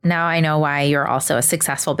mean, now I know why you're also a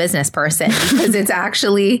successful business person, because it's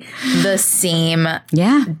actually the same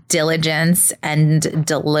diligence and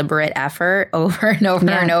deliberate effort over and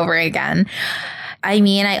over and over again. I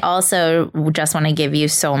mean, I also just want to give you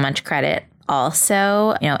so much credit.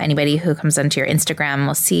 Also, anybody who comes onto your Instagram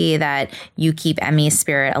will see that you keep Emmy's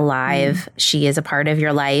spirit alive. She is a part of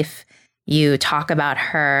your life. You talk about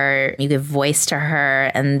her, you give voice to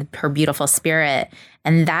her and her beautiful spirit.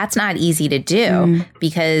 And that's not easy to do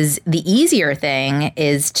because the easier thing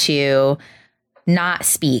is to not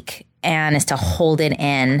speak and is to hold it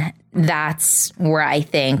in. That's where I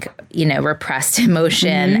think, repressed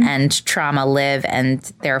emotion and trauma live, and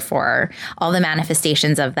therefore all the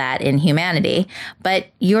manifestations of that in humanity. But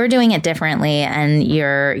you're doing it differently, and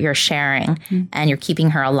you're sharing and you're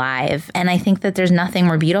keeping her alive. And I think that there's nothing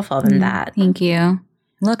more beautiful than that. Thank you.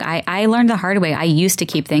 Look, I learned the hard way. I used to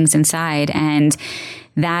keep things inside, and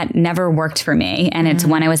that never worked for me. And it's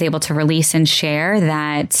when I was able to release and share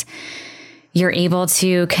that you're able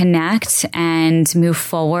to connect and move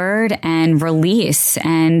forward and release.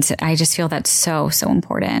 And I just feel that's so, so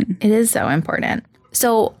important. It is so important.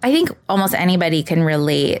 So I think almost anybody can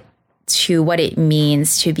relate to what it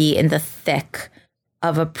means to be in the thick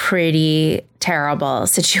of a pretty terrible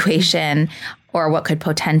situation, or what could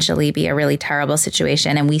potentially be a really terrible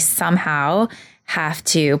situation. And we somehow have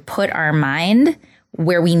to put our mind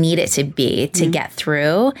where we need it to be to get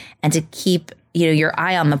through and to keep your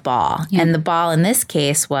eye on the ball. And the ball in this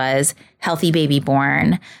case was healthy baby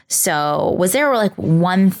born. So was there like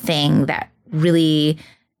one thing that really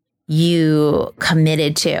you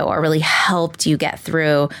committed to or really helped you get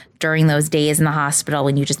through during those days in the hospital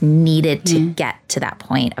when you just needed to get to that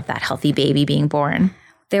point of that healthy baby being born?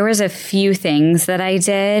 There was a few things that I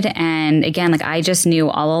did. And again, I just knew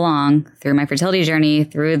all along through my fertility journey,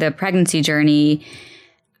 through the pregnancy journey,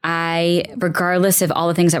 regardless of all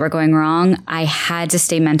the things that were going wrong, I had to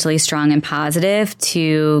stay mentally strong and positive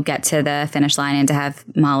to get to the finish line and to have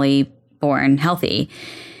Molly born healthy.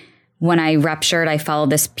 When I ruptured, I followed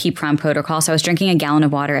this PPROM protocol. So I was drinking a gallon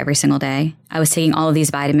of water every single day. I was taking all of these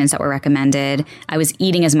vitamins that were recommended. I was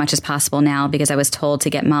eating as much as possible now because I was told to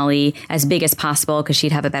get Molly as big as possible because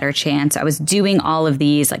she'd have a better chance. I was doing all of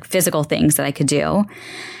these physical things that I could do.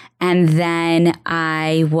 And then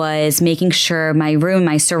I was making sure my room,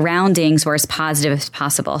 my surroundings were as positive as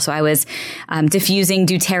possible. So I was diffusing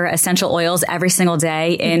doTERRA essential oils every single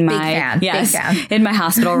day in Big fan. In my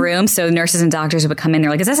hospital room. So nurses and doctors would come in.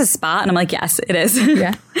 They're like, "Is this a spa?" And I'm like, "Yes, it is."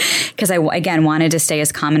 Yeah. Because I, again, wanted to stay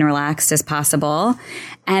as calm and relaxed as possible.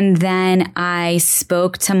 And then I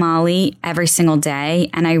spoke to Molly every single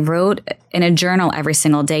day, and I wrote in a journal every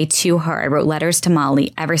single day to her. I wrote letters to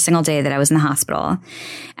Molly every single day that I was in the hospital.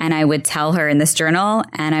 And I would tell her in this journal,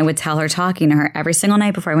 and I would tell her talking to her every single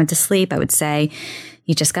night before I went to sleep. I would say,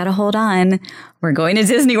 "You just got to hold on. We're going to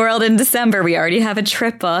Disney World in December. We already have a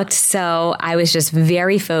trip booked." So I was just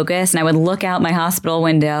very focused, and I would look out my hospital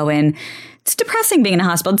window, and it's depressing being in a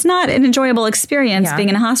hospital. It's not an enjoyable experience being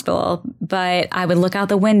in a hospital, but I would look out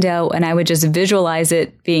the window and I would just visualize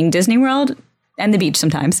it being Disney World and the beach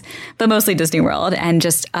sometimes, but mostly Disney World, and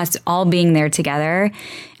just us all being there together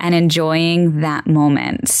and enjoying that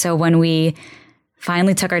moment. So when we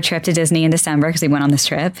finally took our trip to Disney in December, because we went on this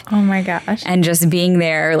trip. Oh my gosh. And just being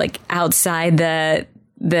there outside the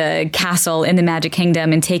castle in the Magic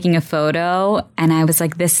Kingdom and taking a photo. And I was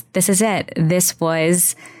like, this is it. This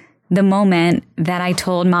was the moment that I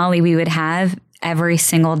told Molly we would have every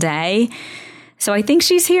single day. So I think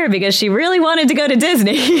she's here because she really wanted to go to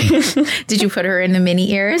Disney. Did you put her in the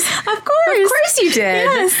mini ears? Of course. Of course you did.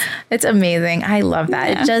 Yes. It's amazing. I love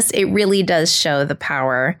that. Yeah. It really does show the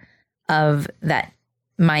power of that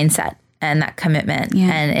mindset and that commitment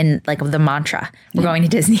and the mantra. We're going to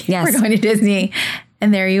Disney. Yes. We're going to Disney.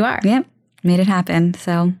 And there you are. Yep. Made it happen.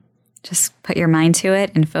 So just put your mind to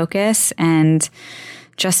it and focus and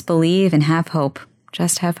just believe and have hope.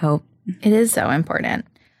 Just have hope. It is so important.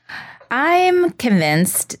 I'm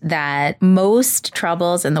convinced that most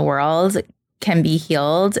troubles in the world can be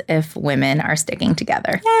healed if women are sticking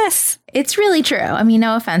together. Yes. It's really true. I mean,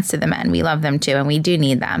 no offense to the men. We love them too, and we do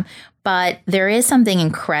need them. But there is something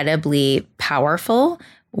incredibly powerful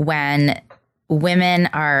when women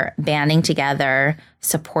are banding together,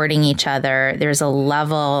 supporting each other. There's a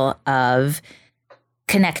level of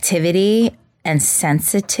connectivity and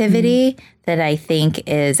sensitivity that I think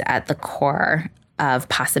is at the core of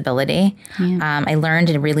possibility. Yeah. I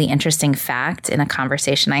learned a really interesting fact in a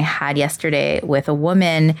conversation I had yesterday with a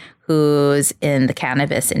woman who's in the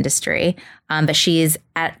cannabis industry, but she's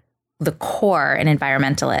at the core an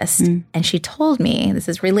environmentalist. And she told me, this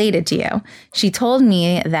is related to you, she told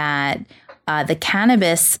me that the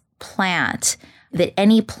cannabis plant, that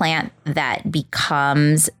any plant that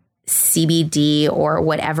becomes CBD or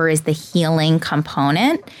whatever is the healing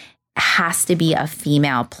component has to be a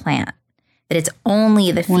female plant. that it's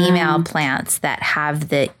only the female plants that have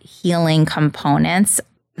the healing components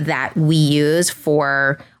that we use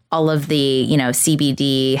for all of the,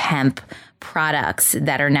 CBD hemp products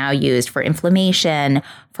that are now used for inflammation,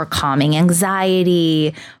 for calming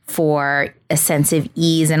anxiety, for a sense of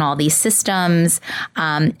ease in all these systems.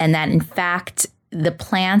 And that in fact, the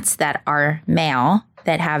plants that are male,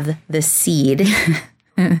 that have the seed,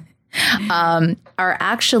 are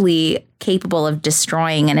actually capable of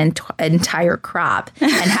destroying an entire crop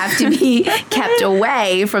and have to be kept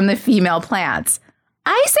away from the female plants.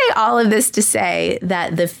 I say all of this to say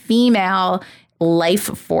that the female life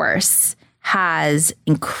force has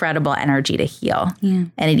incredible energy to heal. Yeah.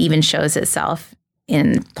 And it even shows itself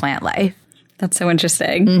in plant life. That's so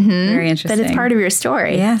interesting. Very interesting. That it's part of your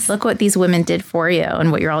story. Yes. Look what these women did for you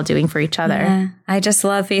and what you're all doing for each other. Yeah. I just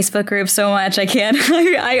love Facebook groups so much. I can't.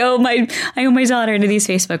 I owe my daughter into these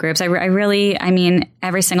Facebook groups. I mean,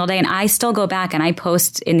 every single day. And I still go back and I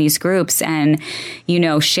post in these groups and,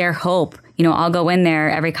 share hope. I'll go in there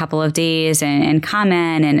every couple of days and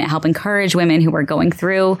comment and help encourage women who are going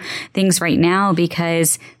through things right now,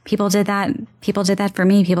 because people did that. People did that for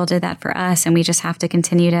me. People did that for us. And we just have to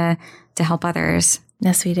continue to help others.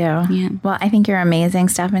 Yes, we do. Yeah. Well, I think you're amazing,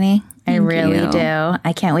 Stephanie. I really do.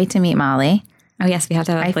 I can't wait to meet Molly. Oh, yes, we have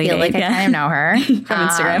to have a play date. I feel like I kind of know her. From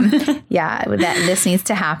Instagram. This needs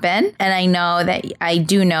to happen. And I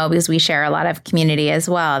do know, because we share a lot of community as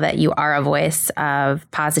well, that you are a voice of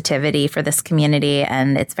positivity for this community,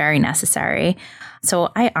 and it's very necessary.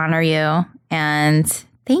 So I honor you, and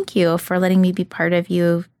thank you for letting me be part of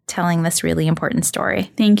you telling this really important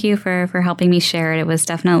story. Thank you for helping me share it. It was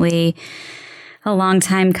definitely a long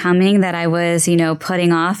time coming that I was,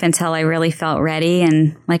 putting off until I really felt ready.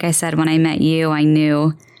 And like I said, when I met you, I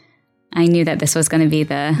knew that this was going to be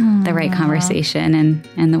the right conversation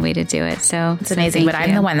and the way to do it. So it's amazing. But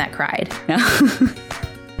I'm the one that cried. No.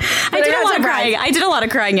 I did a lot of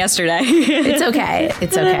crying yesterday. It's okay.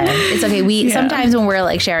 It's okay. Sometimes when we're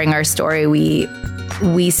like sharing our story, we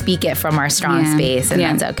speak it from our strong space, and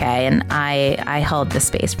that's okay. And I held the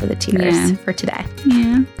space for the tears for today.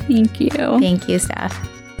 Yeah. Thank you. Thank you, Steph.